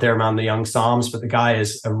notoriety out there around the young somms, but the guy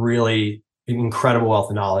is a really incredible wealth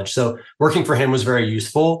of knowledge. So working for him was very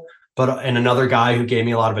useful. And another guy who gave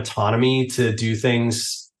me a lot of autonomy to do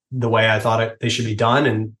things the way I thought they should be done.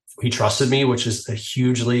 And he trusted me, which is a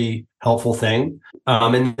hugely helpful thing.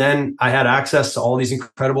 And then I had access to all these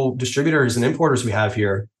incredible distributors and importers we have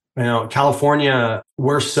here. California,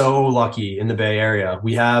 we're so lucky in the Bay Area.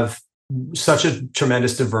 We have such a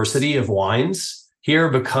tremendous diversity of wines here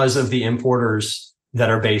because of the importers that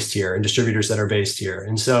are based here and distributors that are based here.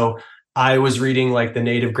 And so I was reading like the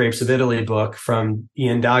Native Grapes of Italy book from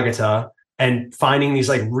Ian D'Agata and finding these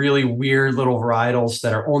like really weird little varietals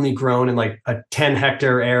that are only grown in like a 10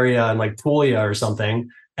 hectare area in like Puglia or something.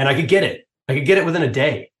 And I could get it. I could get it within a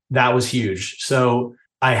day. That was huge. So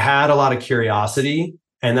I had a lot of curiosity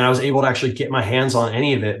And then I was able to actually get my hands on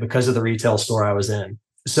any of it because of the retail store I was in.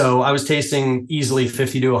 So I was tasting easily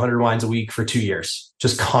 50 to 100 wines a week for 2 years,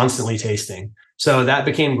 just constantly tasting. So that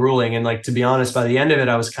became grueling. And like, to be honest, by the end of it,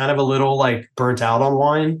 I was kind of a little like burnt out on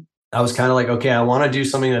wine. I was kind of like, okay, I want to do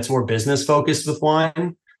something that's more business focused with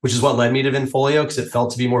wine, which is what led me to Vinfolio, because it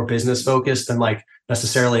felt to be more business focused than like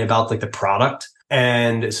necessarily about like the product.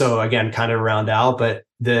 And so again, kind of round out, but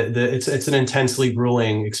it's an intensely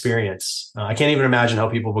grueling experience. I can't even imagine how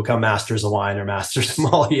people become masters of wine or masters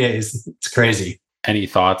sommeliers. It's crazy. Any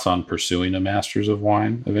thoughts on pursuing a master's of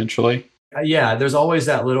wine eventually? Yeah, there's always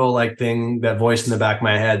that little like thing, that voice in the back of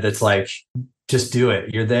my head that's like, just do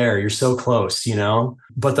it. You're there. You're so close, you know?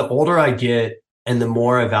 But the older I get and the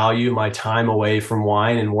more I value my time away from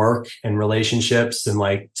wine and work and relationships and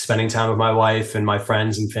like spending time with my wife and my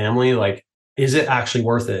friends and family, like, is it actually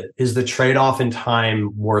worth it? Is the trade-off in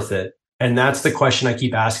time worth it? And that's the question I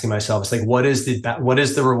keep asking myself. It's like, what is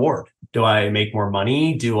the reward? Do I make more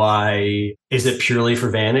money? Is it purely for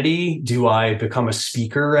vanity? Do I become a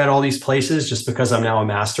speaker at all these places just because I'm now a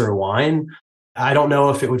master of wine? I don't know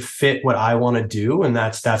if it would fit what I want to do. And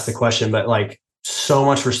that's the question. But like, so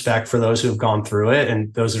much respect for those who have gone through it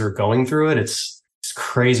and those that are going through it. It's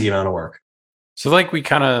crazy amount of work. So like we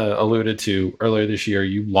kind of alluded to earlier this year,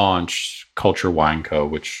 you launched Culture Wine Co.,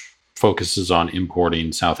 which focuses on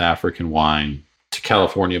importing South African wine to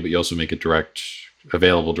California, but you also make it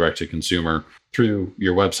available direct to consumer through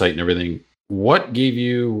your website and everything. What gave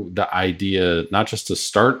you the idea not just to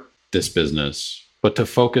start this business, but to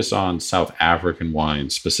focus on South African wine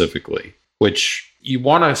specifically, which you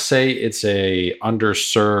want to say it's a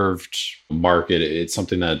underserved market. It's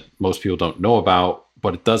something that most people don't know about,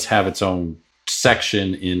 but it does have its own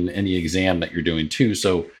section in any exam that you're doing too.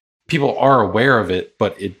 So people are aware of it,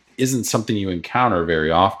 but it isn't something you encounter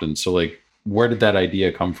very often. So like, where did that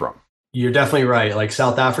idea come from? You're definitely right. Like,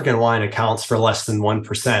 South African wine accounts for less than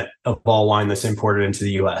 1% of all wine that's imported into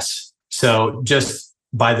the US. So just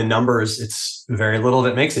by the numbers, it's very little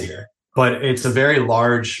that makes it here, but it's a very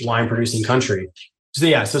large wine producing country. So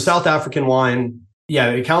yeah, so South African wine,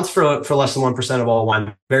 yeah, it accounts for less than 1% of all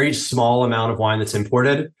wine, very small amount of wine that's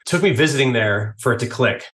imported. It took me visiting there for it to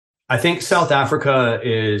click. I think South Africa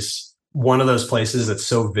is one of those places that's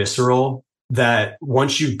so visceral that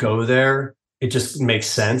once you go there, it just makes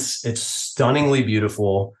sense. It's stunningly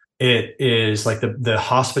beautiful. It is like the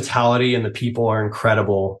hospitality and the people are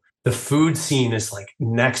incredible. The food scene is like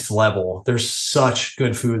next level. There's such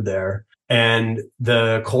good food there. And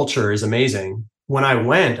the culture is amazing. When I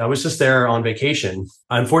went, I was just there on vacation.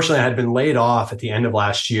 Unfortunately, I had been laid off at the end of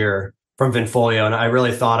last year from Vinfolio, and I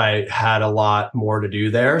really thought I had a lot more to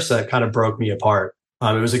do there. So it kind of broke me apart.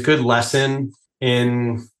 It was a good lesson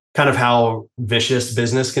in kind of how vicious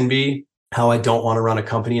business can be, how I don't want to run a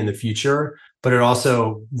company in the future. But it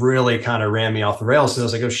also really kind of ran me off the rails. So I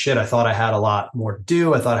was like, oh shit, I thought I had a lot more to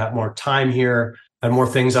do. I thought I had more time here. I had more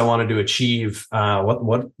things I wanted to achieve.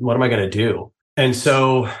 What am I going to do? And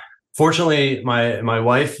so fortunately, my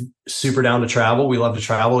wife, super down to travel. We love to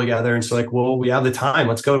travel together. And so like, well, we have the time.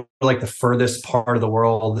 Let's go to like the furthest part of the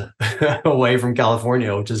world away from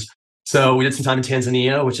California, so we did some time in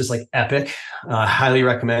Tanzania, which is like epic. Highly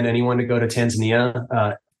recommend anyone to go to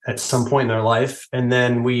Tanzania at some point in their life. And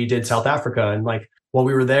then we did South Africa. And like, while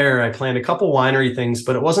we were there, I planned a couple winery things,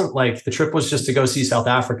 but it wasn't like the trip was just to go see South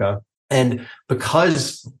Africa. And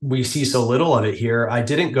because we see so little of it here, I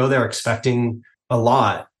didn't go there expecting a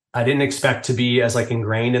lot. I didn't expect to be as like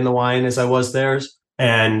ingrained in the wine as I was theirs.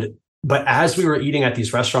 But as we were eating at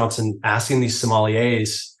these restaurants and asking these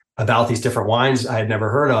sommeliers about these different wines I had never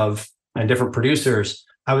heard of and different producers,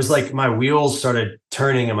 I was like, my wheels started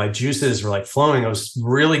turning and my juices were like flowing. I was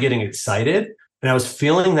really getting excited. And I was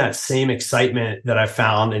feeling that same excitement that I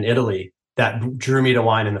found in Italy that drew me to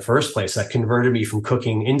wine in the first place, that converted me from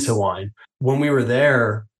cooking into wine. When we were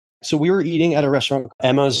there, so we were eating at a restaurant,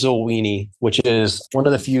 Emma Zolwini, which is one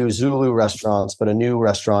of the few Zulu restaurants, but a new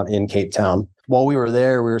restaurant in Cape Town. While we were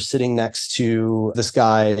there, we were sitting next to this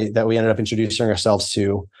guy that we ended up introducing ourselves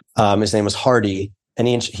to. His name was Hardy. And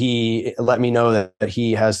he let me know that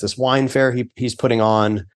he has this wine fair he's putting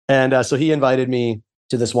on. And so he invited me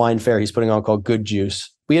to this wine fair he's putting on called Good Juice.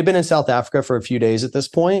 We had been in South Africa for a few days at this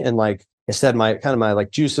point. And like I said, my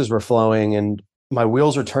like juices were flowing and my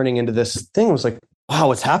wheels were turning into this thing. I was like, wow,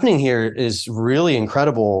 what's happening here is really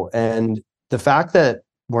incredible. And the fact that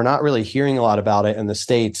we're not really hearing a lot about it in the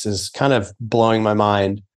States is kind of blowing my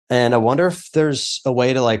mind. And I wonder if there's a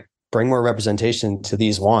way to like bring more representation to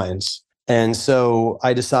these wines. And so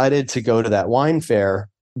I decided to go to that wine fair,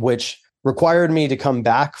 which required me to come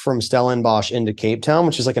back from Stellenbosch into Cape Town,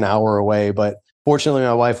 which is like an hour away. But Fortunately,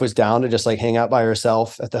 my wife was down to just like hang out by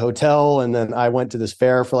herself at the hotel. And then I went to this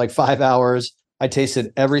fair for like 5 hours. I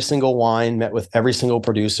tasted every single wine, met with every single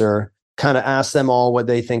producer, kind of asked them all what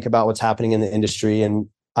they think about what's happening in the industry. And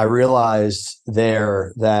I realized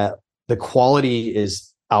there that the quality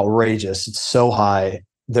is outrageous. It's so high.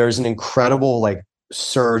 There's an incredible like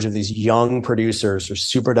surge of these young producers who are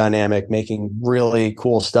super dynamic, making really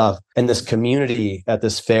cool stuff. And this community at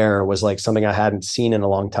this fair was like something I hadn't seen in a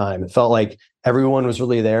long time. It felt like everyone was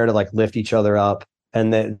really there to like lift each other up.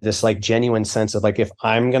 And this like genuine sense of like, if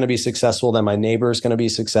I'm going to be successful, then my neighbor is going to be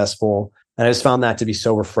successful. And I just found that to be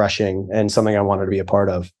so refreshing and something I wanted to be a part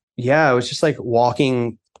of. Yeah, I was just like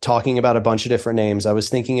walking, talking about a bunch of different names. I was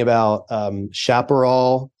thinking about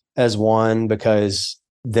Chaparral as one because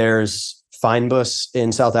there's Fynbos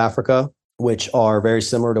in South Africa, which are very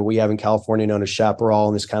similar to what we have in California, known as chaparral,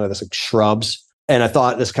 and this kind of this like shrubs. And I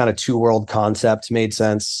thought this kind of two world concept made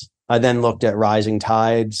sense. I then looked at Rising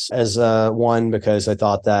Tides as one because I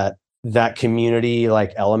thought that that community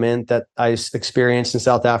like element that I experienced in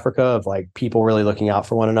South Africa of like people really looking out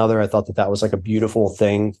for one another. I thought that that was like a beautiful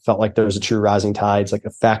thing. Felt like there was a true Rising Tides like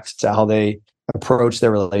effect to how they approach their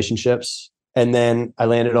relationships. And then I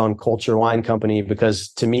landed on Culture Wine Company because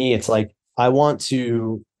to me, it's like, I want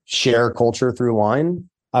to share culture through wine.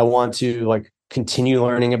 I want to like continue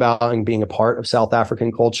learning about and being a part of South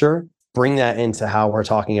African culture, bring that into how we're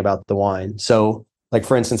talking about the wine. So like,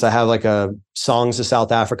 for instance, I have like a Songs of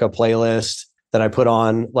South Africa playlist that I put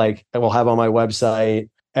on, like I will have on my website.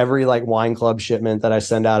 Every like wine club shipment that I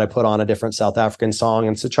send out, I put on a different South African song.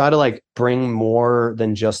 And to try to like bring more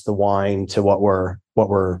than just the wine to what we're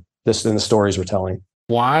this in the stories we're telling.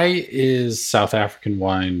 Why is South African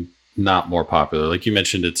wine not more popular? Like you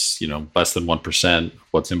mentioned, it's, less than 1% of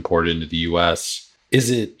what's imported into the US. Is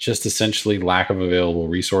it just essentially lack of available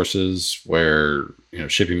resources where,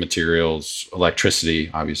 shipping materials, electricity,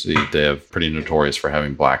 obviously they have pretty notorious for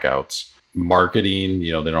having blackouts, marketing, they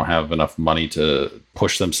don't have enough money to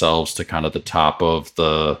push themselves to kind of the top of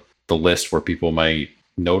the list where people might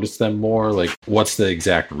notice them more? Like, what's the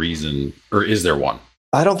exact reason, or is there one?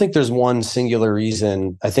 I don't think there's one singular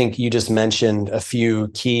reason. I think you just mentioned a few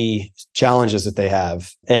key challenges that they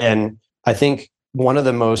have. And I think one of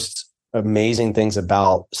the most amazing things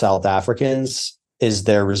about South Africans is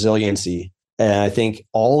their resiliency. And I think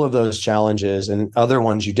all of those challenges and other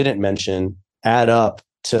ones you didn't mention add up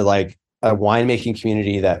to like a winemaking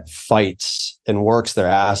community that fights and works their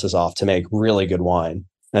asses off to make really good wine.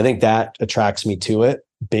 And I think that attracts me to it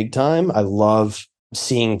big time. I love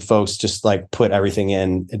seeing folks just like put everything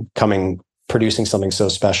in and producing something so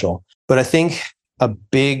special. But I think a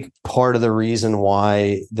big part of the reason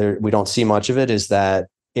why we don't see much of it is that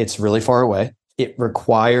it's really far away. It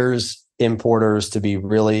requires importers to be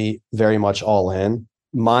really very much all in.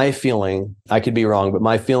 My feeling, I could be wrong, but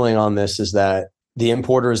my feeling on this is that the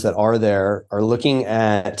importers that are there are looking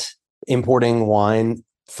at importing wine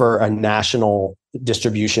for a national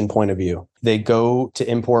distribution point of view. They go to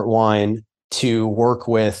import wine to work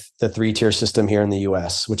with the 3-tier system here in the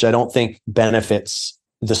US, which I don't think benefits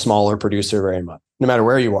the smaller producer very much, no matter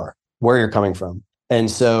where you are, where you're coming from.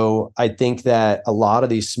 And so I think that a lot of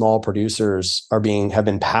these small producers have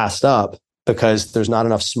been passed up because there's not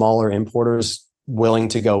enough smaller importers willing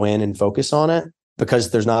to go in and focus on it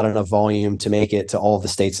because there's not enough volume to make it to all of the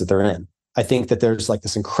states that they're in. I think that there's like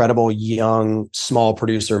this incredible young small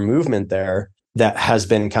producer movement there that has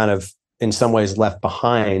been kind of in some ways left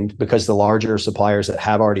behind because the larger suppliers that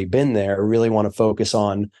have already been there really want to focus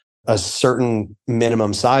on a certain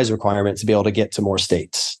minimum size requirement to be able to get to more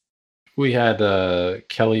states. We had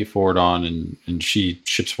Kelly Ford on, and she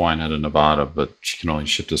ships wine out of Nevada, but she can only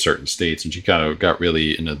ship to certain states. And she kind of got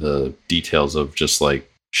really into the details of just like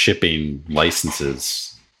shipping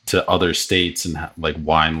licenses to other states and like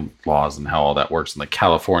wine laws and how all that works. And like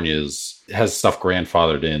California has stuff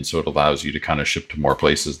grandfathered in, so it allows you to kind of ship to more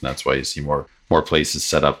places. And that's why you see more places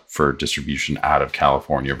set up for distribution out of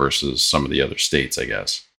California versus some of the other states, I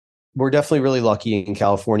guess. We're definitely really lucky in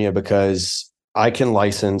California because I can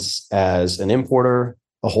license as an importer,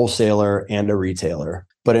 a wholesaler, and a retailer.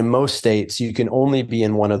 But in most states, you can only be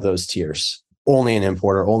in one of those tiers. Only an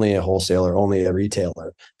importer, only a wholesaler, only a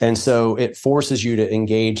retailer. And so it forces you to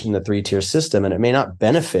engage in the 3-tier system, and it may not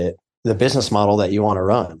benefit the business model that you want to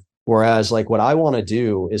run. Whereas like what I want to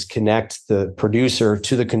do is connect the producer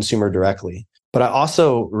to the consumer directly. But I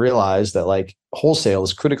also realize that like wholesale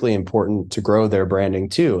is critically important to grow their branding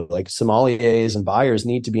too. Like sommeliers and buyers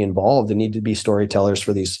need to be involved and need to be storytellers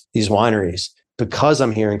for these wineries. Because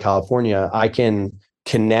I'm here in California, I can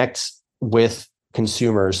connect with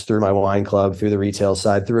consumers through my wine club, through the retail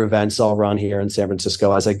side, through events I'll run here in San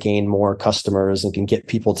Francisco as I gain more customers and can get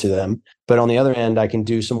people to them. But on the other end, I can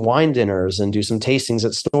do some wine dinners and do some tastings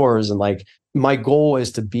at stores. And like my goal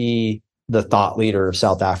is to be the thought leader of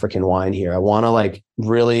South African wine here. I want to like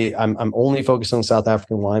really, I'm only focused on South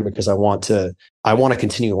African wine because I want to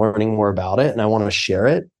continue learning more about it and I want to share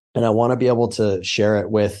it. And I want to be able to share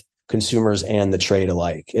it with consumers and the trade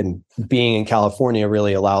alike. And being in California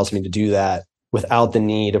really allows me to do that without the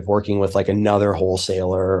need of working with like another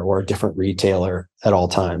wholesaler or a different retailer at all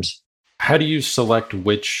times. How do you select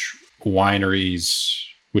which wineries,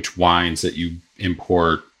 which wines that you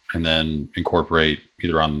import and then incorporate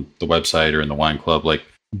either on the website or in the wine club? Like,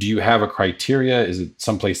 do you have a criteria? Is it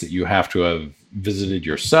someplace that you have to have visited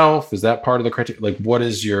yourself? Is that part of the criteria? Like, what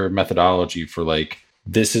is your methodology for like,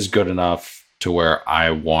 this is good enough to where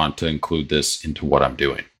I want to include this into what I'm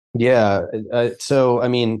doing? Yeah. So, I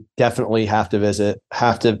mean, definitely have to visit,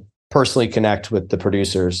 have to personally connect with the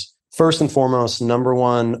producers. First and foremost, number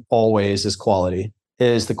one always is quality.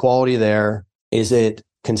 Is the quality there? Is it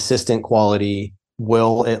consistent quality?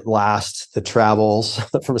 Will it last the travels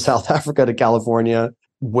from South Africa to California?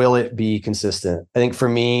 Will it be consistent? I think for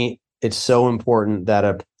me, it's so important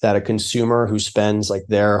that a consumer who spends like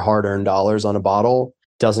their hard-earned dollars on a bottle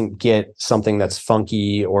doesn't get something that's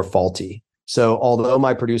funky or faulty. So although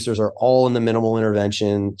my producers are all in the minimal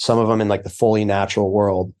intervention, some of them in like the fully natural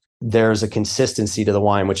world, there's a consistency to the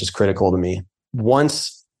wine, which is critical to me.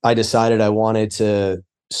 Once I decided I wanted to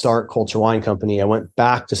start Culture Wine Company, I went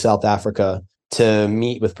back to South Africa to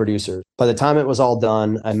meet with producers. By the time it was all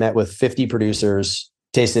done, I met with 50 producers,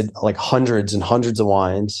 tasted like hundreds and hundreds of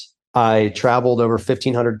wines. I traveled over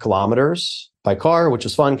 1,500 kilometers by car, which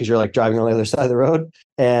was fun because you're like driving on the other side of the road,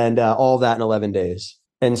 and all of that in 11 days.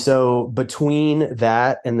 And so between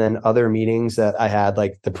that and then other meetings that I had,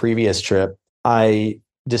 like the previous trip, I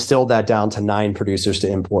distilled that down to 9 producers to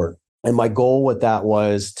import. And my goal with that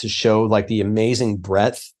was to show like the amazing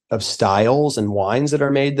breadth of styles and wines that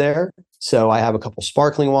are made there. So I have a couple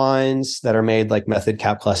sparkling wines that are made like Method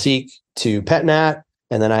Cap Classique to Pet Nat.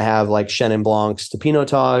 And then I have like Chenin Blancs to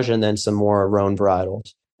Pinotage and then some more Rhone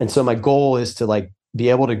varietals. And so my goal is to like be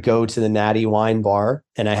able to go to the Natty wine bar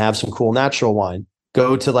and I have some cool natural wine.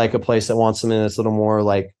 Go to like a place that wants something that's a little more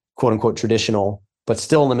like quote unquote traditional, but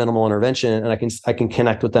still in the minimal intervention. And I can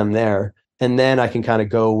connect with them there. And then I can kind of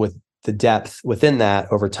go with the depth within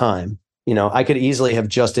that over time. You know, I could easily have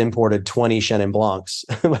just imported 20 Chenin Blancs,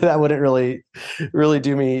 but that wouldn't really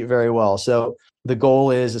do me very well. So the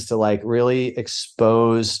goal is to like really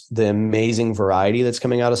expose the amazing variety that's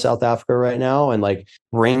coming out of South Africa right now and like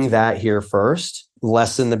bring that here first,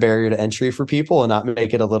 lessen the barrier to entry for people and not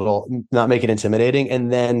make it intimidating,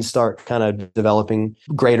 and then start kind of developing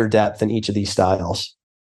greater depth in each of these styles.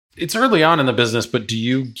 It's early on in the business, but do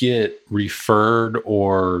you get referred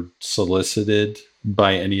or solicited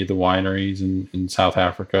by any of the wineries in South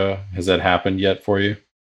Africa? Has that happened yet for you?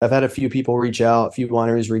 I've had a few people reach out, a few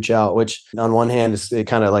wineries reach out, which on one hand is it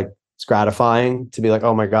kind of like it's gratifying to be like,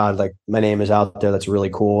 oh my God, like my name is out there. That's really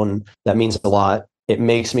cool. And that means a lot. It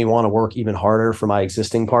makes me want to work even harder for my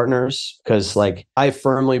existing partners because like I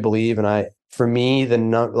firmly believe for me,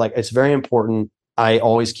 it's very important. I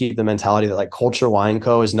always keep the mentality that like Culture Wine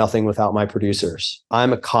Co. is nothing without my producers.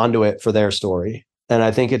 I'm a conduit for their story. And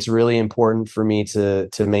I think it's really important for me to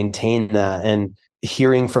maintain that. And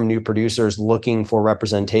hearing from new producers looking for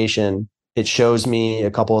representation, it shows me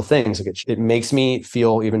a couple of things. It makes me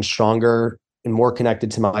feel even stronger and more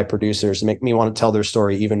connected to my producers, make me want to tell their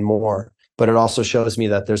story even more. But it also shows me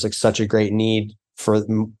that there's like such a great need for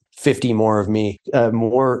 50 more of me,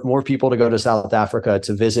 more people to go to South Africa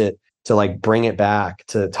to visit, to like bring it back,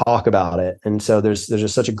 to talk about it. And so there's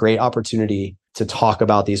just such a great opportunity to talk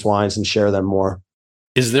about these wines and share them more.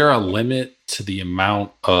 Is there a limit to the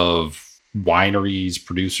amount of wineries,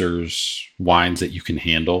 producers, wines that you can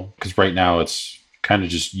handle? Because right now it's kind of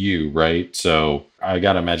just you, right? So I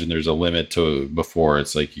got to imagine there's a limit to before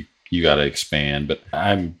it's like you got to expand. But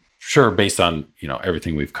I'm sure based on,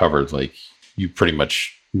 everything we've covered, like you pretty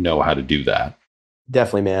much know how to do that.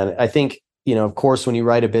 Definitely, man. I think, of course, when you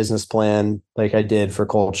write a business plan like I did for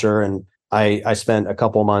Culture, and I spent a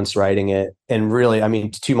couple months writing it, and really,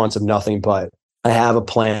 2 months of nothing but I have a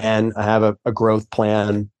plan. I have a growth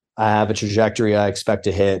plan. I have a trajectory I expect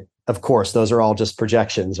to hit. Of course, those are all just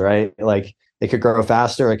projections, right? Like it could grow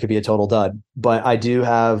faster. It could be a total dud. But I do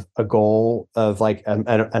have a goal of like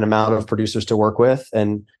an amount of producers to work with.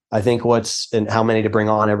 And I think and how many to bring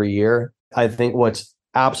on every year. I think what's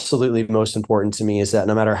absolutely most important to me is that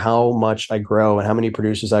no matter how much I grow and how many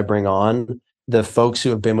producers I bring on, the folks who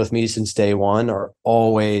have been with me since day one are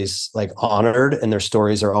always like honored, and their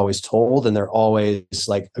stories are always told, and they're always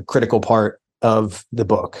like a critical part of the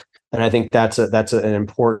book. And I think that's an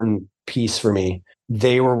important piece for me.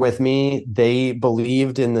 They were with me. They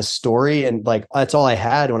believed in the story. And like, that's all I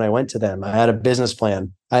had when I went to them. I had a business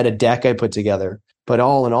plan. I had a deck I put together, but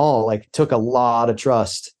all in all, like it took a lot of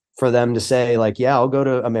trust for them to say like, yeah, I'll go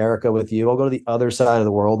to America with you. I'll go to the other side of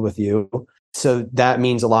the world with you. So that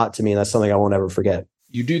means a lot to me. And that's something I won't ever forget.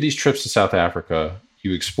 You do these trips to South Africa,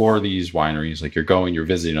 you explore these wineries, like you're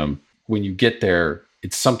visiting them. When you get there,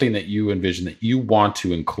 it's something that you envision that you want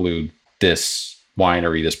to include this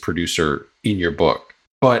winery, this producer in your book.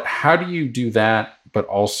 But how do you do that, but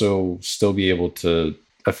also still be able to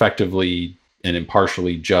effectively and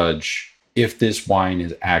impartially judge if this wine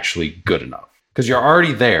is actually good enough? Because you're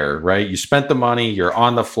already there, right? You spent the money, you're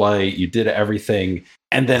on the flight, you did everything.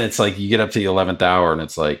 And then it's like you get up to the 11th hour and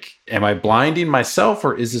it's like, am I blinding myself,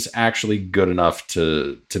 or is this actually good enough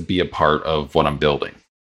to be a part of what I'm building?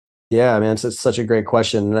 Yeah, man, it's such a great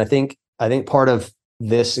question. And I think part of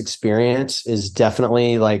this experience is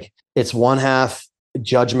definitely like it's one half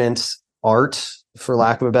judgment art, for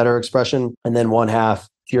lack of a better expression, and then one half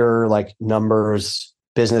pure like numbers,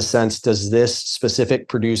 business sense. Does this specific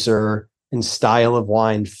producer and style of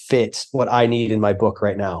wine fit what I need in my book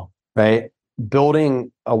right now? Right.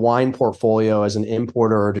 Building a wine portfolio as an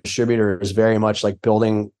importer or distributor is very much like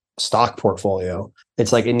building a stock portfolio.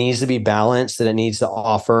 It's like it needs to be balanced, and it needs to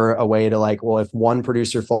offer a way to like, well, if one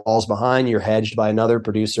producer falls behind, you're hedged by another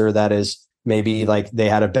producer that is maybe like they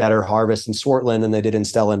had a better harvest in Swartland than they did in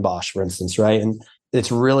Stellenbosch, for instance, right? And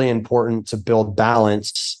it's really important to build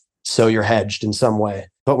balance so you're hedged in some way.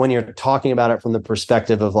 But when you're talking about it from the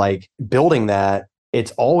perspective of like building that,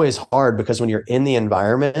 it's always hard because when you're in the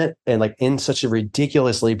environment and like in such a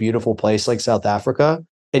ridiculously beautiful place like South Africa,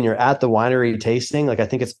 and you're at the winery tasting, like I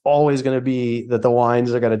think it's always going to be that the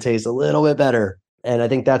wines are going to taste a little bit better. And I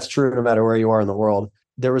think that's true no matter where you are in the world.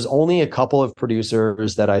 There was only a couple of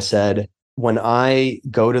producers that I said, when I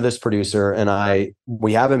go to this producer and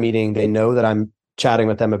we have a meeting, they know that I'm chatting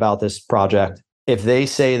with them about this project. If they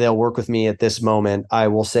say they'll work with me at this moment, I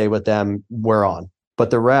will say with them, we're on. But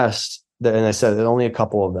the rest, and I said, there's only a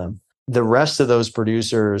couple of them. The rest of those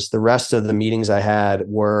producers, the rest of the meetings I had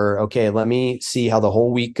were, okay, let me see how the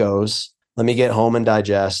whole week goes. Let me get home and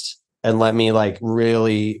digest, and let me like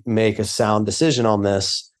really make a sound decision on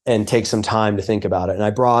this and take some time to think about it. And I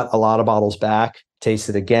brought a lot of bottles back,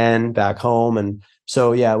 tasted again back home. And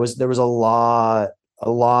so, yeah, there was a lot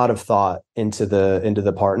of thought into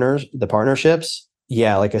the partnerships.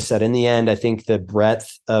 Yeah. Like I said, in the end, I think the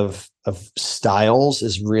breadth of styles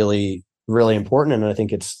is really, really important. And I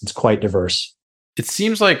think it's quite diverse. It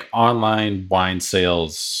seems like online wine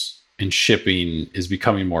sales and shipping is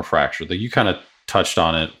becoming more fractured. Like you kind of touched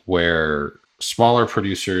on it, where smaller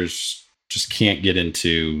producers just can't get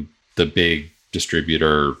into the big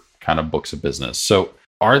distributor kind of books of business. So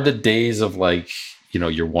are the days of like,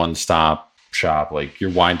 your one-stop shop, like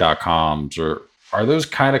your wine.coms, or are those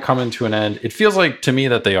kind of coming to an end? It feels like to me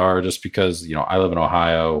that they are, just because, I live in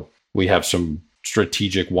Ohio. We have some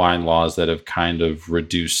strategic wine laws that have kind of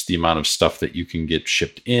reduced the amount of stuff that you can get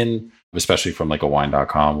shipped in, especially from like a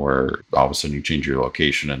wine.com, where all of a sudden you change your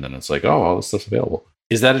location and then it's like, oh, all this stuff's available.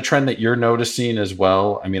 Is that a trend that you're noticing as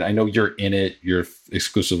well? I mean, I know you're in it, you're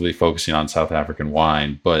exclusively focusing on South African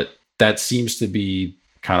wine, but that seems to be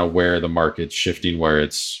kind of where the market's shifting, where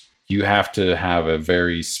it's, you have to have a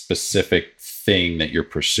very specific thing that you're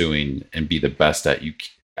pursuing and be the best at.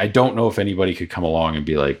 I don't know if anybody could come along and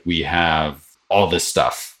be like, we have all this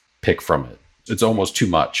stuff, pick from it. It's almost too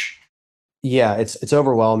much. Yeah, it's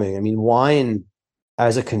overwhelming. I mean, wine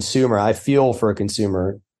as a consumer, I feel for a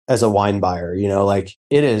consumer as a wine buyer, like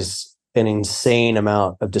it is an insane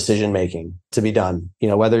amount of decision making to be done,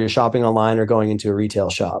 whether you're shopping online or going into a retail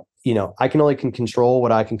shop. I can only control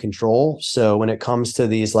what I can control. So when it comes to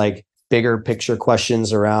these like bigger picture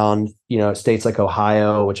questions around, states like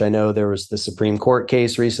Ohio, which I know there was the Supreme Court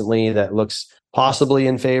case recently that looks possibly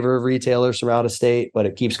in favor of retailers throughout a state, but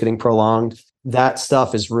it keeps getting prolonged. That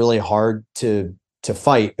stuff is really hard to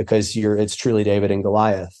fight because it's truly David and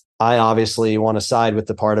Goliath. I obviously want to side with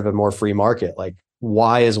the part of a more free market. Like,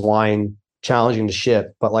 why is wine challenging to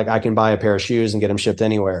ship, but like I can buy a pair of shoes and get them shipped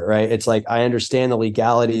anywhere, right? It's like, I understand the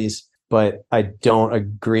legalities, but I don't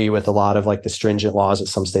agree with a lot of like the stringent laws that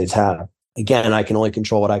some states have. Again, I can only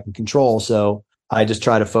control what I can control. So I just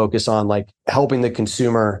try to focus on like helping the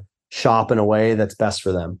consumer shop in a way that's best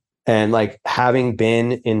for them. And like having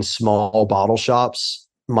been in small bottle shops,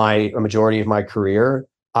 a majority of my career,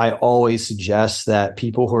 I always suggest that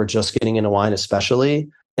people who are just getting into wine, especially,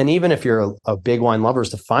 And even if you're a big wine lover, is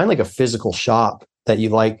to find like a physical shop that you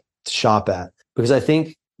like to shop at. Because I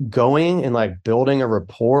think going and like building a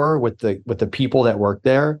rapport with the people that work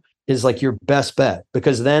there is like your best bet.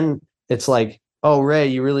 Because then it's like, oh, Ray,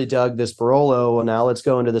 you really dug this Barolo. Well, now let's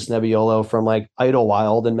go into this Nebbiolo from like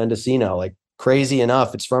Idlewild and Mendocino. Like crazy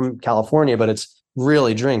enough, it's from California, but it's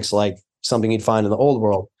really drinks like something you'd find in the old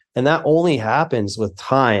world. And that only happens with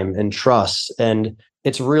time and trust. And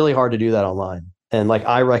it's really hard to do that online. And like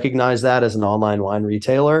I recognize that as an online wine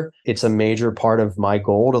retailer. It's a major part of my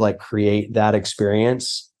goal to like create that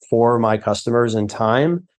experience for my customers in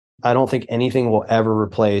time. I don't think anything will ever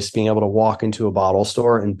replace being able to walk into a bottle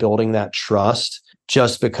store and building that trust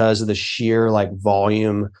just because of the sheer like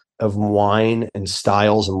volume of wine and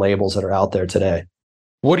styles and labels that are out there today.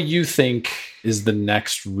 What do you think is the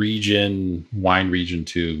next wine region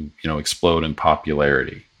to, explode in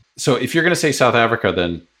popularity? So if you're going to say South Africa,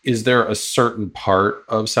 then is there a certain part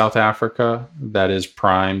of South Africa that is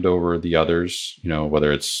primed over the others,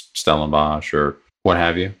 whether it's Stellenbosch or what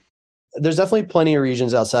have you? There's definitely plenty of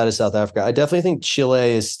regions outside of South Africa. I definitely think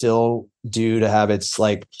Chile is still due to have its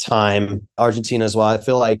like time. Argentina as well. I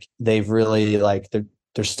feel like they've really like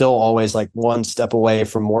they're still always like one step away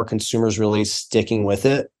from more consumers really sticking with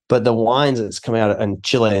it. But the wines that's coming out in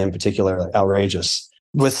Chile in particular, like outrageous.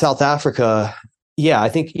 With South Africa, yeah, I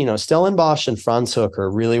think, Stellenbosch and Franschhoek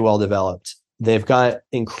are really well developed. They've got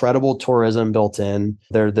incredible tourism built in.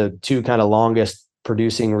 They're the two kind of longest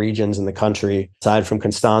producing regions in the country, aside from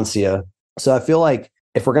Constancia. So I feel like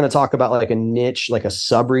if we're going to talk about like a niche, like a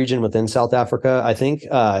sub-region within South Africa, I think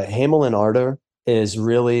Hemel and Ardor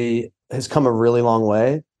has come a really long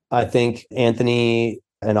way. I think Anthony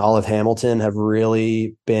and Olive Hamilton have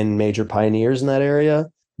really been major pioneers in that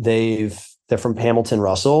area. They're from Hamilton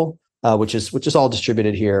Russell, which is all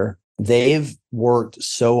distributed here. They've worked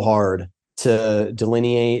so hard to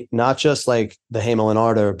delineate not just like the Hemel and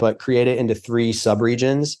Ardor, but create it into 3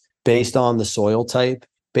 subregions based on the soil type,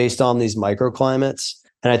 based on these microclimates.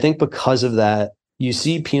 And I think because of that, you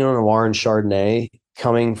see Pinot Noir and Chardonnay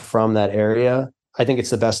coming from that area. I think it's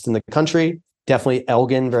the best in the country. Definitely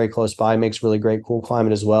Elgin, very close by, makes really great cool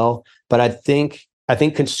climate as well. But I think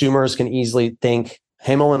consumers can easily think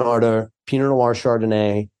Hemel and Ardor, Pinot Noir,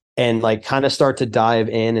 Chardonnay, and like kind of start to dive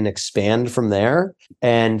in and expand from there.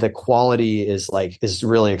 And the quality is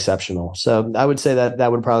really exceptional. So I would say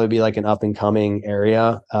that would probably be like an up and coming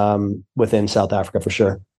area within South Africa for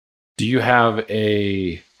sure. Do you have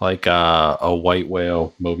a white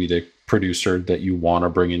whale Moby Dick producer that you want to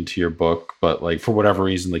bring into your book, but like for whatever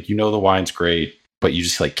reason, like, the wine's great, but you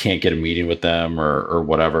just like can't get a meeting with them or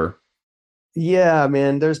whatever? Yeah,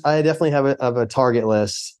 man, I definitely have a target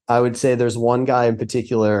list. I would say there's one guy in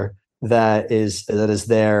particular that is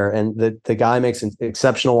there, and the guy makes an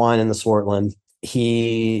exceptional wine in the Swartland.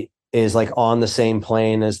 He is like on the same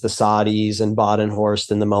plane as the Sadis and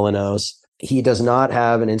Badenhorst and the Molinos. He does not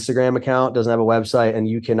have an Instagram account, doesn't have a website, and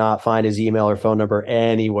you cannot find his email or phone number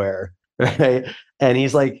anywhere, right? And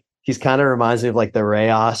he's kind of reminds me of like the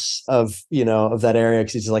Reyes of that area,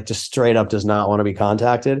 because he's like just straight up does not want to be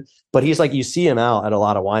contacted. But he's like, you see him out at a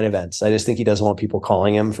lot of wine events. I just think he doesn't want people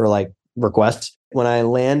calling him for like requests. When I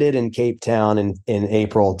landed in Cape Town in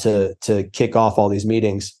April to kick off all these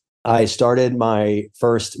meetings, I started my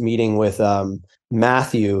first meeting with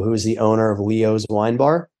Matthew, who's the owner of Leo's Wine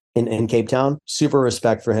Bar in Cape Town. Super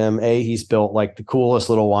respect for him. He's built like the coolest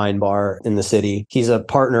little wine bar in the city. He's a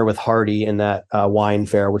partner with Hardy in that wine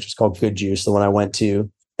fair, which is called Good Juice, the one I went to.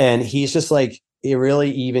 And he's just like a really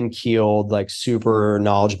even keeled, like super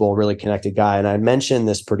knowledgeable, really connected guy. And I mentioned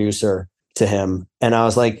this producer to him, and I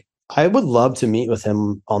was like, I would love to meet with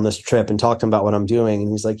him on this trip and talk to him about what I'm doing.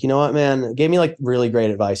 And he's like, you know what, man, gave me like really great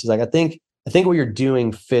advice. He's like, I think what you're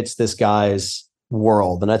doing fits this guy's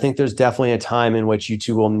world. And I think there's definitely a time in which you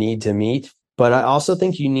two will need to meet. But I also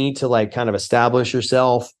think you need to like kind of establish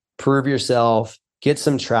yourself, prove yourself, get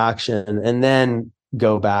some traction, and then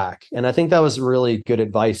go back. And I think that was really good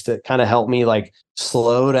advice to kind of help me like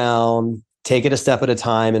slow down, take it a step at a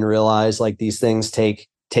time, and realize like these things take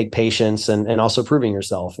patience and also proving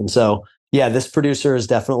yourself. And so, yeah, this producer is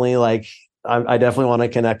definitely like, I definitely want to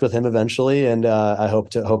connect with him eventually. And I hope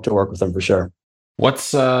to work with him for sure.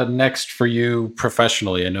 What's next for you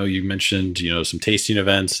professionally? I know you mentioned, some tasting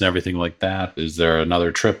events and everything like that. Is there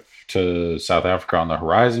another trip to South Africa on the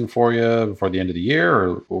horizon for you before the end of the year,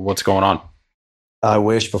 or what's going on? I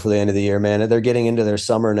wish before the end of the year, man. They're getting into their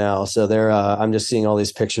summer now, so I'm just seeing all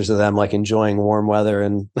these pictures of them like enjoying warm weather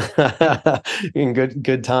and in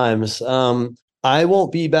good times. I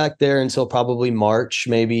won't be back there until probably March,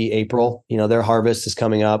 maybe April. Their harvest is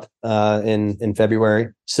coming up in February.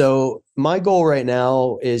 So my goal right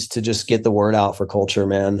now is to just get the word out for culture,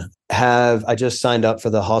 man. I just signed up for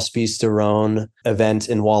the Hospice de Rhone event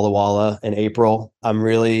in Walla Walla in April. I'm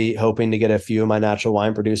really hoping to get a few of my natural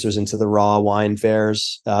wine producers into the raw wine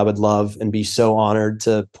fairs. I would love and be so honored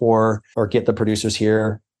to pour or get the producers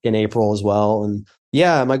here in April as well. And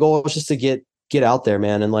yeah, my goal was just to get out there,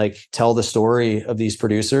 man, and like tell the story of these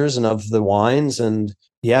producers and of the wines. And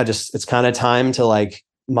yeah, just it's kind of time to like,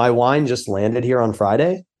 my wine just landed here on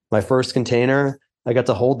Friday, my first container. I got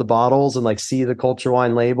to hold the bottles and like see the culture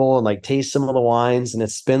wine label and like taste some of the wines. And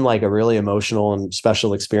it's been like a really emotional and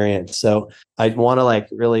special experience. So I want to like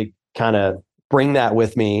really kind of bring that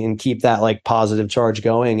with me and keep that like positive charge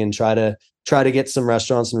going and try to get some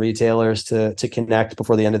restaurants and retailers to connect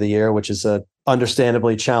before the end of the year, which is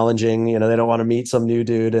understandably challenging. They don't want to meet some new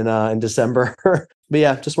dude in December. But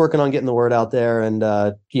yeah, just working on getting the word out there and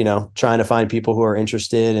trying to find people who are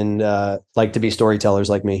interested and like to be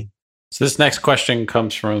storytellers like me. So this next question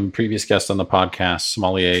comes from previous guest on the podcast,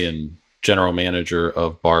 sommelier and general manager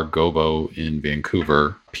of Bar Gobo in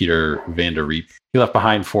Vancouver, Peter van der Riep. He left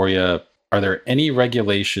behind for you. Are there any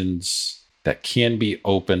regulations that can be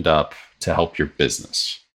opened up to help your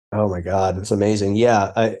business? Oh my God, it's amazing.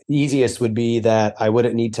 Yeah, easiest would be that I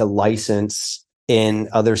wouldn't need to license in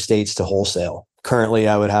other states to wholesale. Currently,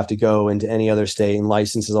 I would have to go into any other state and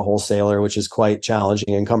license as a wholesaler, which is quite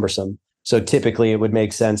challenging and cumbersome. So typically, it would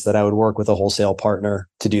make sense that I would work with a wholesale partner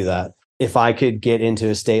to do that. If I could get into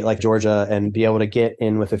a state like Georgia and be able to get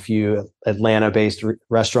in with a few Atlanta-based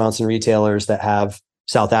restaurants and retailers that have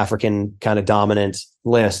South African kind of dominant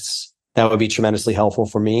lists, that would be tremendously helpful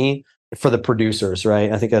for me. For the producers,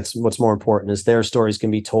 right? I think that's what's more important is their stories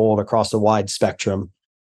can be told across a wide spectrum.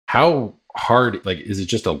 How hard, like, is it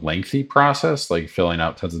just a lengthy process, like filling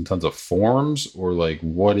out tons and tons of forms, or like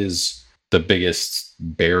what is the biggest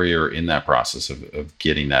barrier in that process of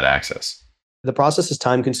getting that access? The process is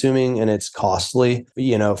time consuming and it's costly.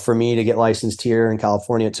 For me to get licensed here in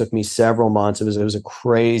California, it took me several months. It was a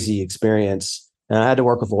crazy experience. And I had to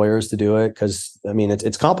work with lawyers to do it because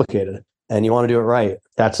it's complicated. And you want to do it right.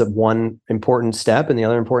 That's one important step. And the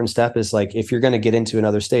other important step is like, if you're going to get into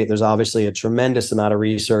another state, there's obviously a tremendous amount of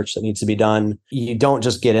research that needs to be done. You don't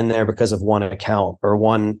just get in there because of one account or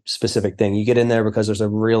one specific thing. You get in there because there's a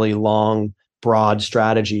really long, broad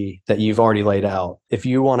strategy that you've already laid out. If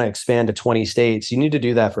you want to expand to 20 states, you need to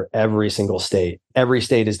do that for every single state. Every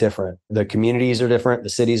state is different. The communities are different.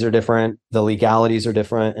 The cities are different. The legalities are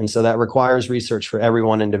different. And so that requires research for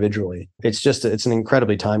everyone individually. It's an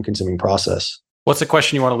incredibly time consuming process. What's the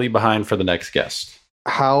question you want to leave behind for the next guest?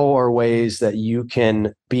 How are ways that you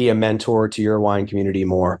can be a mentor to your wine community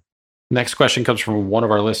more? Next question comes from one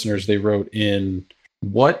of our listeners. They wrote in,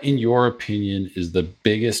 what, in your opinion, is the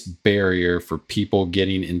biggest barrier for people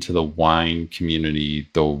getting into the wine community,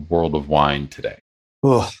 the world of wine today?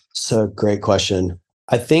 Oh, it's a great question.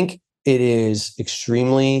 I think it is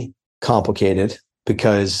extremely complicated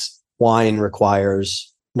because wine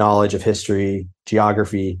requires knowledge of history,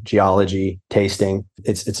 geography, geology, tasting.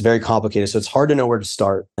 It's very complicated. So it's hard to know where to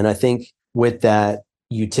start. And I think with that,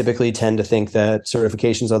 you typically tend to think that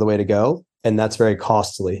certifications are the way to go. And that's very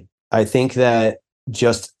costly. I think that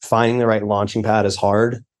just finding the right launching pad is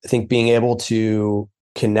hard. I think being able to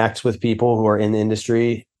connect with people who are in the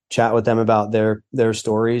industry, chat with them about their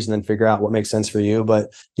stories, and then figure out what makes sense for you.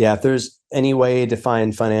 But yeah, if there's any way to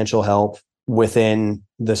find financial help within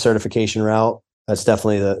the certification route, that's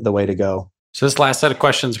definitely the way to go. So this last set of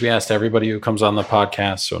questions we asked everybody who comes on the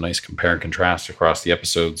podcast. So a nice compare and contrast across the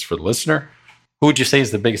episodes for the listener. Who would you say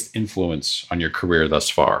is the biggest influence on your career thus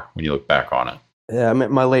far when you look back on it? Yeah,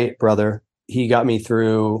 my late brother. He got me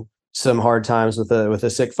through some hard times with a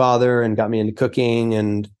sick father and got me into cooking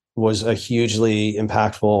and was a hugely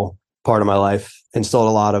impactful part of my life. Instilled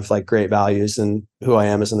a lot of like great values in who I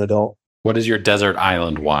am as an adult. What is your desert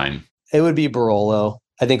island wine? It would be Barolo.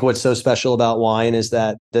 I think what's so special about wine is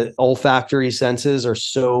that the olfactory senses are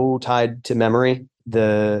so tied to memory.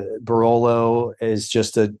 The Barolo is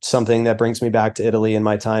just something that brings me back to Italy and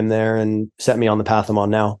my time there and set me on the path I'm on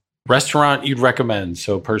now. Restaurant you'd recommend.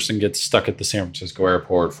 So a person gets stuck at the San Francisco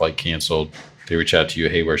airport, flight canceled. They reach out to you.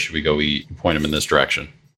 Hey, where should we go eat? You point them in this direction.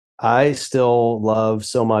 I still love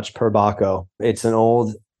so much Per Bacco. It's an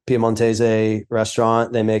old Piemontese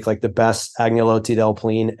restaurant. They make like the best agnolotti del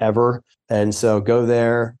Plin ever. And so go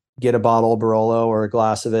there, get a bottle of Barolo or a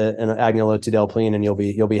glass of it and an agnolotti del Plin, and you'll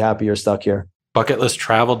be happy you're stuck here. Bucket list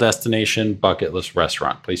travel destination, bucket list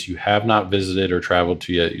restaurant, place you have not visited or traveled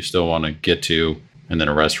to yet, you still want to get to, and then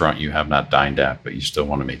a restaurant you have not dined at, but you still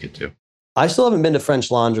want to make it to. I still haven't been to French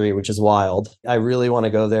Laundry, which is wild. I really want to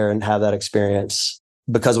go there and have that experience.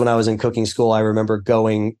 Because when I was in cooking school, I remember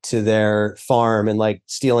going to their farm and like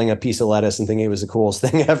stealing a piece of lettuce and thinking it was the coolest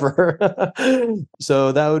thing ever.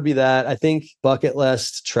 So that would be that. I think bucket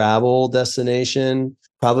list travel destination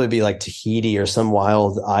probably be like Tahiti or some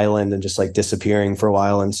wild island and just like disappearing for a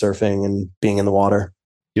while and surfing and being in the water.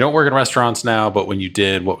 You don't work in restaurants now, but when you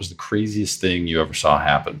did, what was the craziest thing you ever saw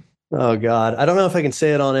happen? Oh God. I don't know if I can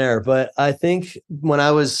say it on air, but I think when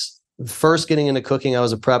I was first getting into cooking, I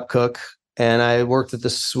was a prep cook and I worked with the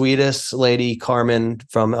sweetest lady, Carmen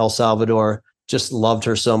from El Salvador. Just loved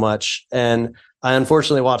her so much. And I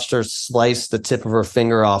unfortunately watched her slice the tip of her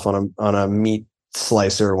finger off on a meat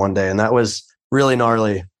slicer one day. And that was really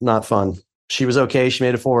gnarly, not fun. She was okay. She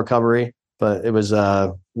made a full recovery, but it was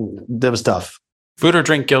tough. Food or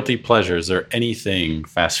drink guilty pleasure? Is there anything,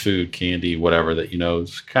 fast food, candy, whatever, that you know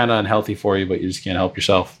is kind of unhealthy for you, but you just can't help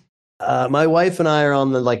yourself? My wife and I are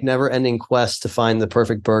on the like never ending quest to find the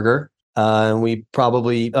perfect burger. And we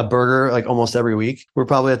probably a burger like almost every week. We're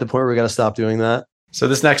probably at the point where we got to stop doing that. So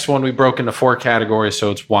this next one, we broke into 4 categories.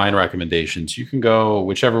 So it's wine recommendations. You can go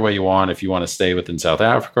whichever way you want if you want to stay within South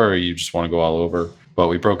Africa or you just want to go all over. But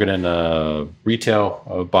we broke it into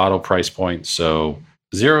retail bottle price points. So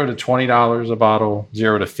 $0 to $20 a bottle,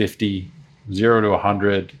 0 to 50, 0 to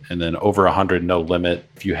 100, and then over 100, no limit.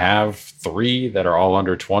 If you have 3 that are all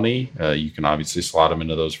under 20, you can obviously slot them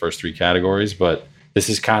into those first 3 categories. But this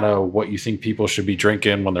is kind of what you think people should be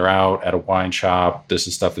drinking when they're out at a wine shop. This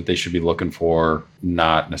is stuff that they should be looking for,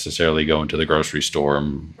 not necessarily going to the grocery store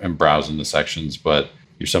and browsing the sections. But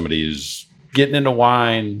you're somebody who's getting into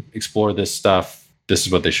wine, explore this stuff. This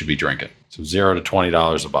is what they should be drinking. So $0 to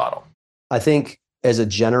 $20 a bottle. I think as a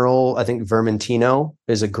general, I think Vermentino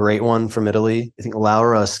is a great one from Italy. I think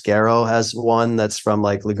Laura Ascaro has one that's from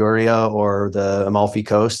like Liguria or the Amalfi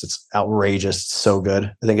Coast. It's outrageous. It's so good.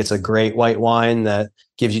 I think it's a great white wine that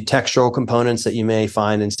gives you textural components that you may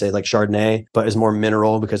find in, say, like Chardonnay, but is more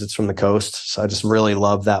mineral because it's from the coast. So I just really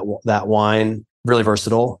love that wine. Really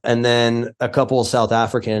versatile. And then a couple of South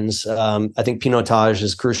Africans. I think Pinotage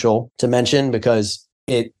is crucial to mention because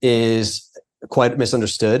it is quite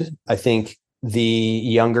misunderstood. I think the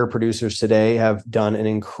younger producers today have done an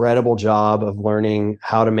incredible job of learning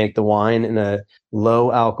how to make the wine in a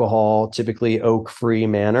low alcohol, typically oak-free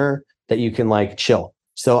manner that you can like chill.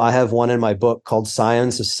 So I have one in my book called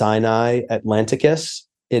Science of Sinai Atlanticus.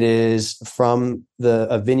 It is from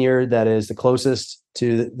a vineyard that is the closest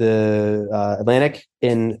to the Atlantic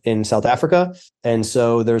in South Africa. And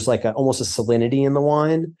so there's like almost a salinity in the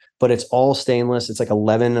wine, but it's all stainless. It's like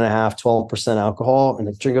 12% alcohol,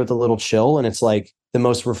 and drink it with a little chill. And it's like the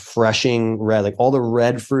most refreshing red, like all the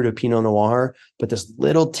red fruit of Pinot Noir, but this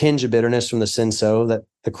little tinge of bitterness from the Cinsault that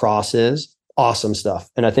the cross is. Awesome stuff.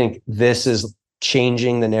 And I think this is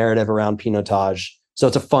changing the narrative around Pinotage. So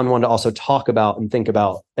it's a fun one to also talk about and think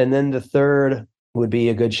about. And then the third would be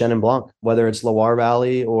a good Chenin Blanc, whether it's Loire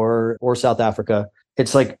Valley or South Africa.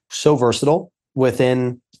 It's like so versatile.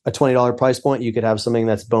 Within a $20 price point, you could have something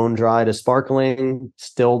that's bone dry to sparkling,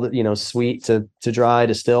 still, sweet to dry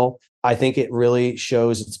to still. I think it really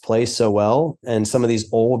shows its place so well. And some of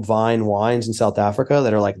these old vine wines in South Africa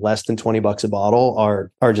that are like less than $20 a bottle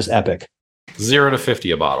are just epic. 0 to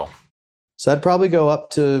 50 a bottle. So I'd probably go up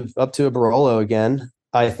to a Barolo again.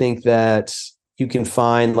 I think that you can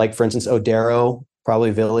find, like, for instance, Odero, probably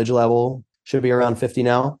village level, should be around 50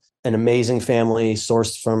 now. An amazing family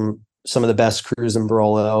sourced from some of the best crews in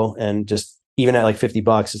Barolo, and just even at like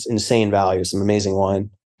 $50, it's insane value. Some amazing wine.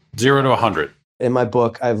 0 to 100. In my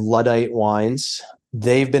book, I have Luddite wines.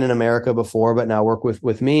 They've been in America before, but now work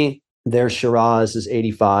with me. Their Shiraz is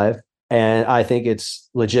 85. And I think it's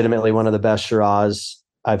legitimately one of the best Shiraz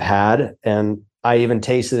I've had. And I even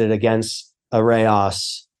tasted it against a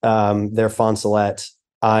Reyes, their Fonsalette.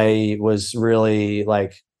 I was really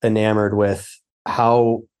like enamored with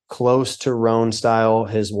how close to Rhone style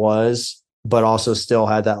his was, but also still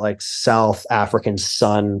had that like South African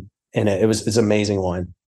sun in it. It's amazing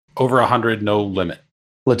wine. Over 100, no limit.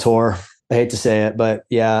 Latour. I hate to say it, but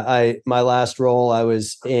yeah, my last role, I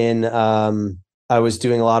was in, I was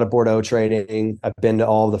doing a lot of Bordeaux trading. I've been to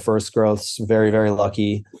all of the first growths. Very, very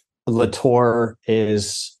lucky. Latour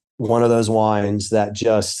is one of those wines that it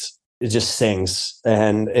just sings,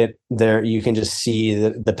 and you can just see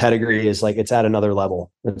that the pedigree is like, it's at another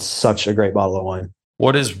level. It's such a great bottle of wine.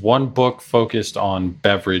 What is one book focused on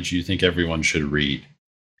beverage you think everyone should read?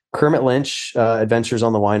 Kermit Lynch, Adventures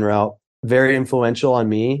on the Wine Route. Very influential on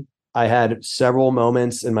me. I had several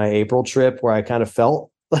moments in my April trip where I kind of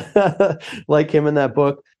felt like him in that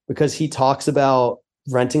book, because he talks about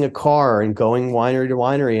renting a car and going winery to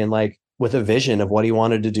winery and like with a vision of what he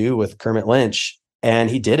wanted to do with Kermit Lynch. And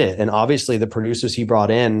he did it. And obviously the producers he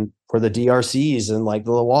brought in were the DRCs and like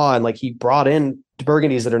the Loire, and like he brought in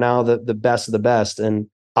Burgundies that are now the best of the best. And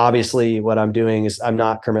obviously what I'm doing is I'm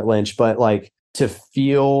not Kermit Lynch, but like to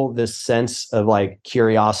feel this sense of like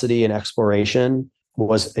curiosity and exploration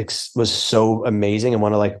was so amazing, and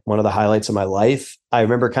one of the highlights of my life. I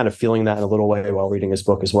remember kind of feeling that in a little way while reading his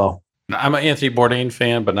book as well. I'm an Anthony Bourdain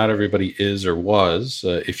fan, but not everybody is or was.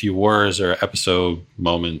 If you were, is there an episode,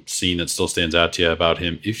 moment, scene that still stands out to you about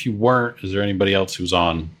him? If you weren't, is there anybody else who's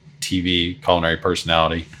on TV, culinary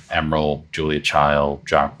personality, Emerald, Julia Child,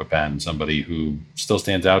 Jacques Pepin, somebody who still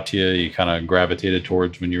stands out to you, you kind of gravitated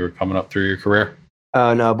towards when you were coming up through your career?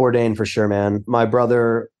 No, Bourdain for sure, man. My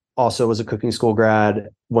brother also was a cooking school grad.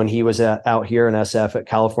 When he was out here in SF at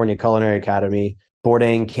California Culinary Academy,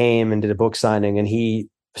 Bourdain came and did a book signing, and he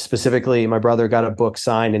specifically, my brother got a book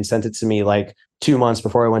signed and sent it to me like 2 months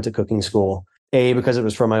before I went to cooking school. Because it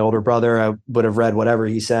was from my older brother, I would have read whatever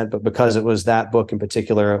he sent, but because it was that book in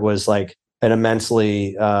particular, it was like an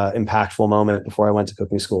immensely impactful moment before I went to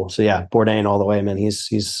cooking school. So yeah, Bourdain all the way, man.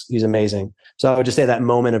 He's amazing. So I would just say that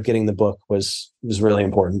moment of getting the book was really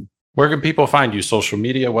important. Where can people find you? Social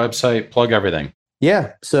media, website, plug everything.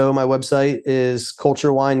 Yeah. So my website is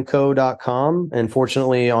culturewineco.com. And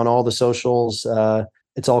fortunately on all the socials,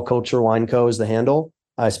 it's all Culture Wine Co. is the handle.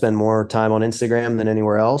 I spend more time on Instagram than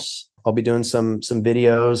anywhere else. I'll be doing some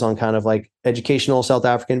videos on kind of like educational South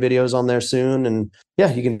African videos on there soon. And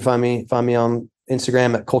yeah, you can find me on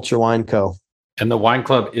Instagram at Culture Wine Co. And the wine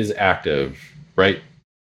club is active, right?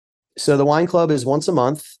 So the wine club is once a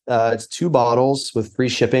month. It's 2 bottles with free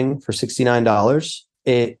shipping for $69.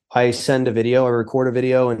 I send a video, I record a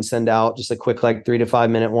video and send out just a quick like 3 to 5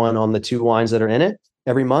 minute one on the 2 wines that are in it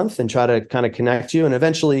every month, and try to kind of connect you. And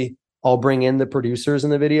eventually I'll bring in the producers in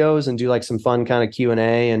the videos and do like some fun kind of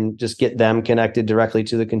Q&A and just get them connected directly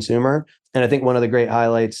to the consumer. And I think one of the great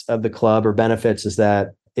highlights of the club or benefits is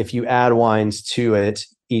that if you add wines to it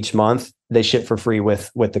each month, they ship for free with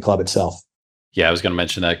the club itself. Yeah, I was going to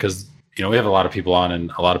mention that because, we have a lot of people on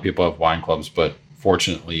and a lot of people have wine clubs, but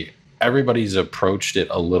fortunately everybody's approached it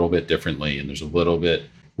a little bit differently. And there's a little bit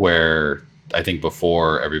where I think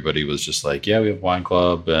before everybody was just like, yeah, we have wine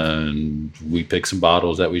club and we pick some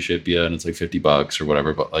bottles that we ship you and it's like $50 or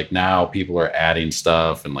whatever. But like now people are adding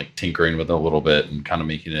stuff and like tinkering with it a little bit and kind of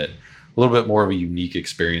making it a little bit more of a unique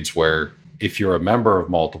experience where if you're a member of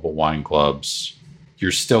multiple wine clubs,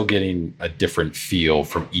 you're still getting a different feel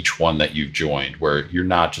from each one that you've joined, where you're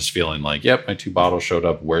not just feeling like, yep, my 2 bottles showed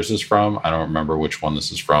up. Where's this from? I don't remember which one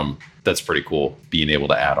this is from. That's pretty cool, being able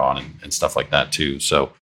to add on and stuff like that too.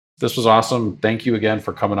 So this was awesome. Thank you again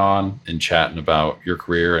for coming on and chatting about your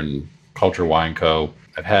career and Culture Wine Co.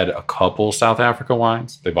 I've had a couple South Africa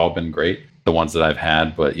wines. They've all been great, the ones that I've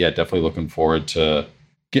had. But yeah, definitely looking forward to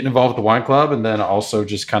getting involved with the wine club, and then also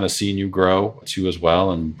just kind of seeing you grow too as well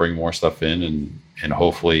and bring more stuff in, and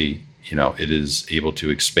hopefully, it is able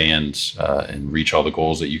to expand and reach all the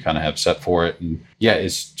goals that you kind of have set for it. And yeah,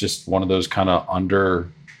 it's just one of those kind of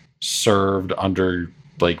underserved,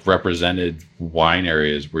 like represented wine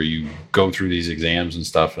areas where you go through these exams and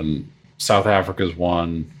stuff. And South Africa's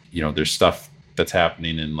one, there's stuff that's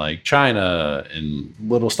happening in like China and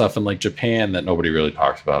little stuff in like Japan that nobody really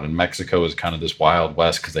talks about. And Mexico is kind of this wild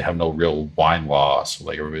west because they have no real wine law. So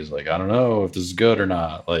like everybody's like, I don't know if this is good or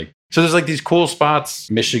not. Like, so there's like these cool spots.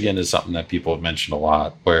 Michigan is something that people have mentioned a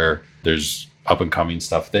lot, where there's up and coming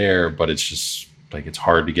stuff there, but it's just like, it's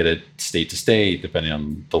hard to get it state to state depending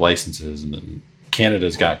on the licenses. And then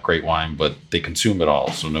Canada's got great wine, but they consume it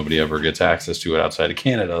all. So nobody ever gets access to it outside of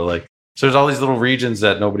Canada. Like, so there's all these little regions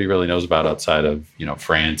that nobody really knows about outside of,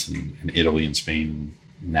 France and Italy and Spain,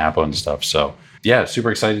 and Napa and stuff. So yeah,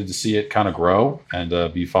 super excited to see it kind of grow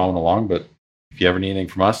and be following along. But if you ever need anything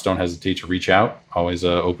from us, don't hesitate to reach out. Always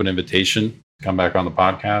an open invitation. Come back on the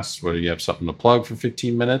podcast, whether you have something to plug for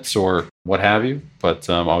 15 minutes or what have you. But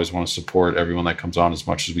always want to support everyone that comes on as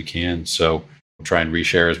much as we can. So we'll try and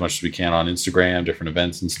reshare as much as we can on Instagram, different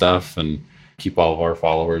events and stuff, and keep all of our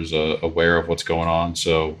followers aware of what's going on.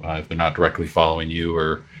 So if they're not directly following you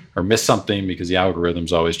or miss something, because the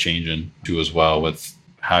algorithm's always changing too as well with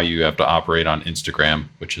how you have to operate on Instagram,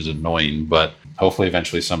 which is annoying. But hopefully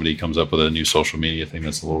eventually somebody comes up with a new social media thing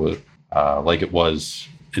that's a little bit like it was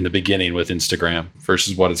in the beginning with Instagram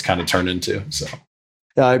versus what it's kind of turned into. So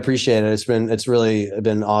yeah, I appreciate it. It's really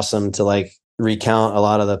been awesome to like recount a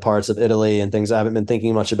lot of the parts of Italy and things I haven't been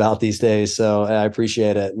thinking much about these days. So I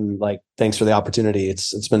appreciate it. And like, thanks for the opportunity.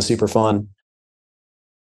 It's been super fun.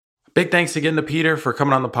 Big thanks again to Peter for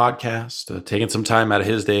coming on the podcast, taking some time out of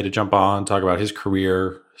his day to jump on, talk about his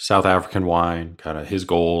career, South African wine, kind of his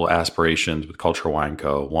goal, aspirations with Culture Wine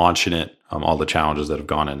Co., launching it, all the challenges that have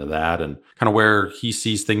gone into that, and kind of where he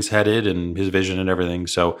sees things headed and his vision and everything.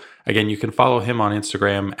 So again, you can follow him on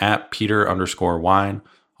Instagram at Peter_wine.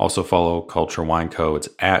 Also follow Culture Wine Co. It's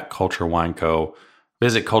at Culture Wine Co.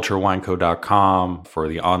 Visit culturewineco.com for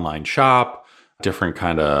the online shop, different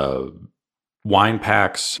kind of wine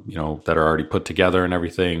packs, that are already put together and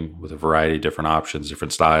everything with a variety of different options,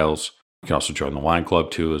 different styles. You can also join the wine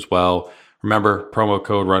club too as well. Remember, promo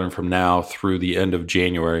code running from now through the end of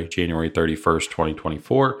January 31st,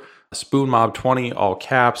 2024. Spoon Mob 20, all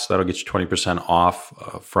caps. That'll get you 20%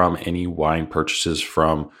 off from any wine purchases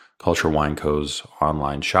from Culture Wine Co.'s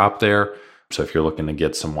online shop there. So if you're looking to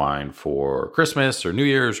get some wine for Christmas or New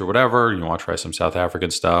Year's or whatever, you want to try some South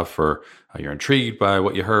African stuff, or you're intrigued by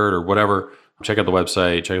what you heard or whatever, check out the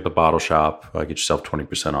website, check out the bottle shop, get yourself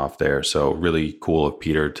 20% off there. So really cool of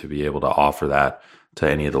Peter to be able to offer that to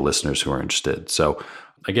any of the listeners who are interested. So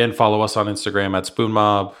again, follow us on Instagram at Spoon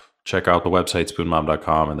Mob. Check out the website,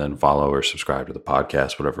 spoonmob.com, and then follow or subscribe to the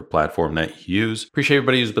podcast, whatever platform that you use. Appreciate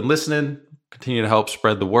everybody who's been listening. Continue to help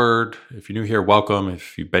spread the word. If you're new here, welcome.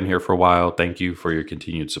 If you've been here for a while, thank you for your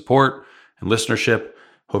continued support and listenership.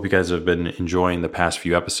 Hope you guys have been enjoying the past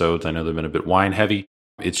few episodes. I know they've been a bit wine heavy.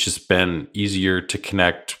 It's just been easier to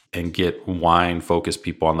connect and get wine-focused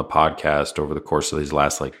people on the podcast over the course of these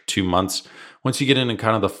last 2 months. Once you get into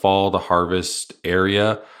kind of the fall, the harvest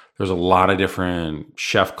area, there's a lot of different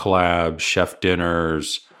chef collabs, chef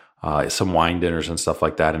dinners, some wine dinners and stuff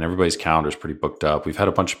like that. And everybody's calendar is pretty booked up. We've had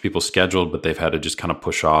a bunch of people scheduled, but they've had to just kind of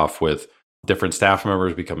push off with different staff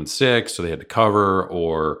members becoming sick. So they had to cover,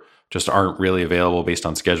 or just aren't really available based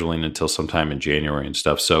on scheduling until sometime in January and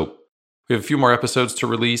stuff. So we have a few more episodes to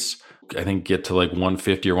release. I think get to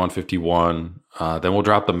 150 or 151. Then we'll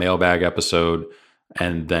drop the mailbag episode,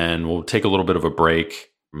 and then we'll take a little bit of a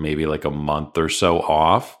break, maybe a month or so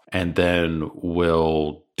off. And then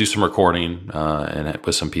we'll do some recording and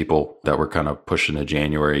with some people that we're kind of pushing to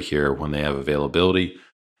January here when they have availability.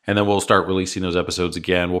 And then we'll start releasing those episodes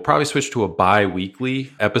again. We'll probably switch to a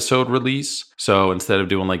bi-weekly episode release. So instead of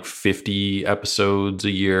doing 50 episodes a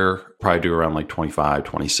year, probably do around 25,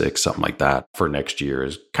 26, something like that for next year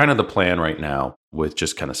is kind of the plan right now, with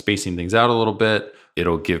just kind of spacing things out a little bit.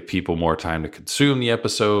 It'll give people more time to consume the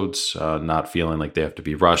episodes, not feeling like they have to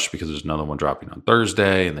be rushed because there's another one dropping on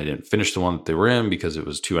Thursday and they didn't finish the one that they were in because it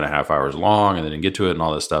was 2.5 hours long and they didn't get to it and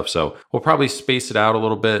all this stuff. So we'll probably space it out a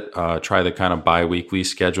little bit, try the kind of bi-weekly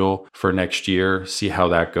schedule for next year, see how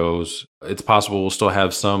that goes. It's possible we'll still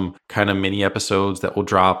have some kind of mini episodes that will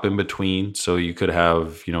drop in between. So you could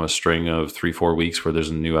have, a string of 3-4 weeks where there's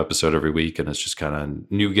a new episode every week, and it's just kind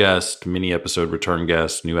of new guest, mini episode, return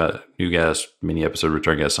guest, new guest, mini episode,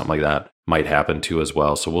 return guest, something like that might happen too as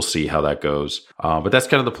well. So we'll see how that goes. But that's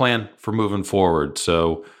kind of the plan for moving forward.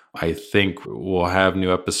 So I think we'll have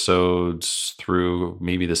new episodes through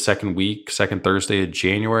maybe the second Thursday of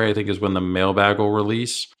January, I think is when the mailbag will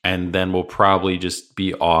release. And then we'll probably just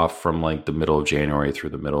be off from the middle of January through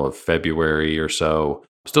the middle of February or so.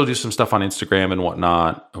 Still do some stuff on Instagram and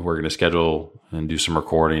whatnot. We're going to schedule and do some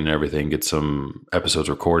recording and everything, get some episodes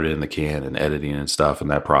recorded in the can and editing and stuff in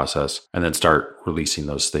that process, and then start releasing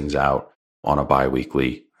those things out on a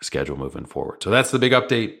bi-weekly schedule moving forward. So that's the big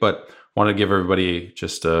update, but want to give everybody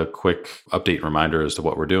just a quick update and reminder as to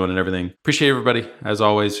what we're doing and everything. Appreciate everybody, as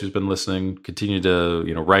always, who's been listening. Continue to,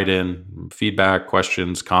 write in feedback,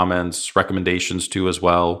 questions, comments, recommendations too as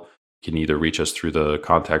well. You can either reach us through the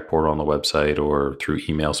contact portal on the website or through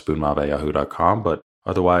email, spoonmob@yahoo.com. But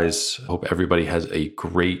otherwise, hope everybody has a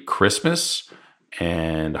great Christmas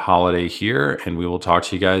and holiday here. And we will talk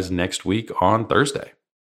to you guys next week on Thursday.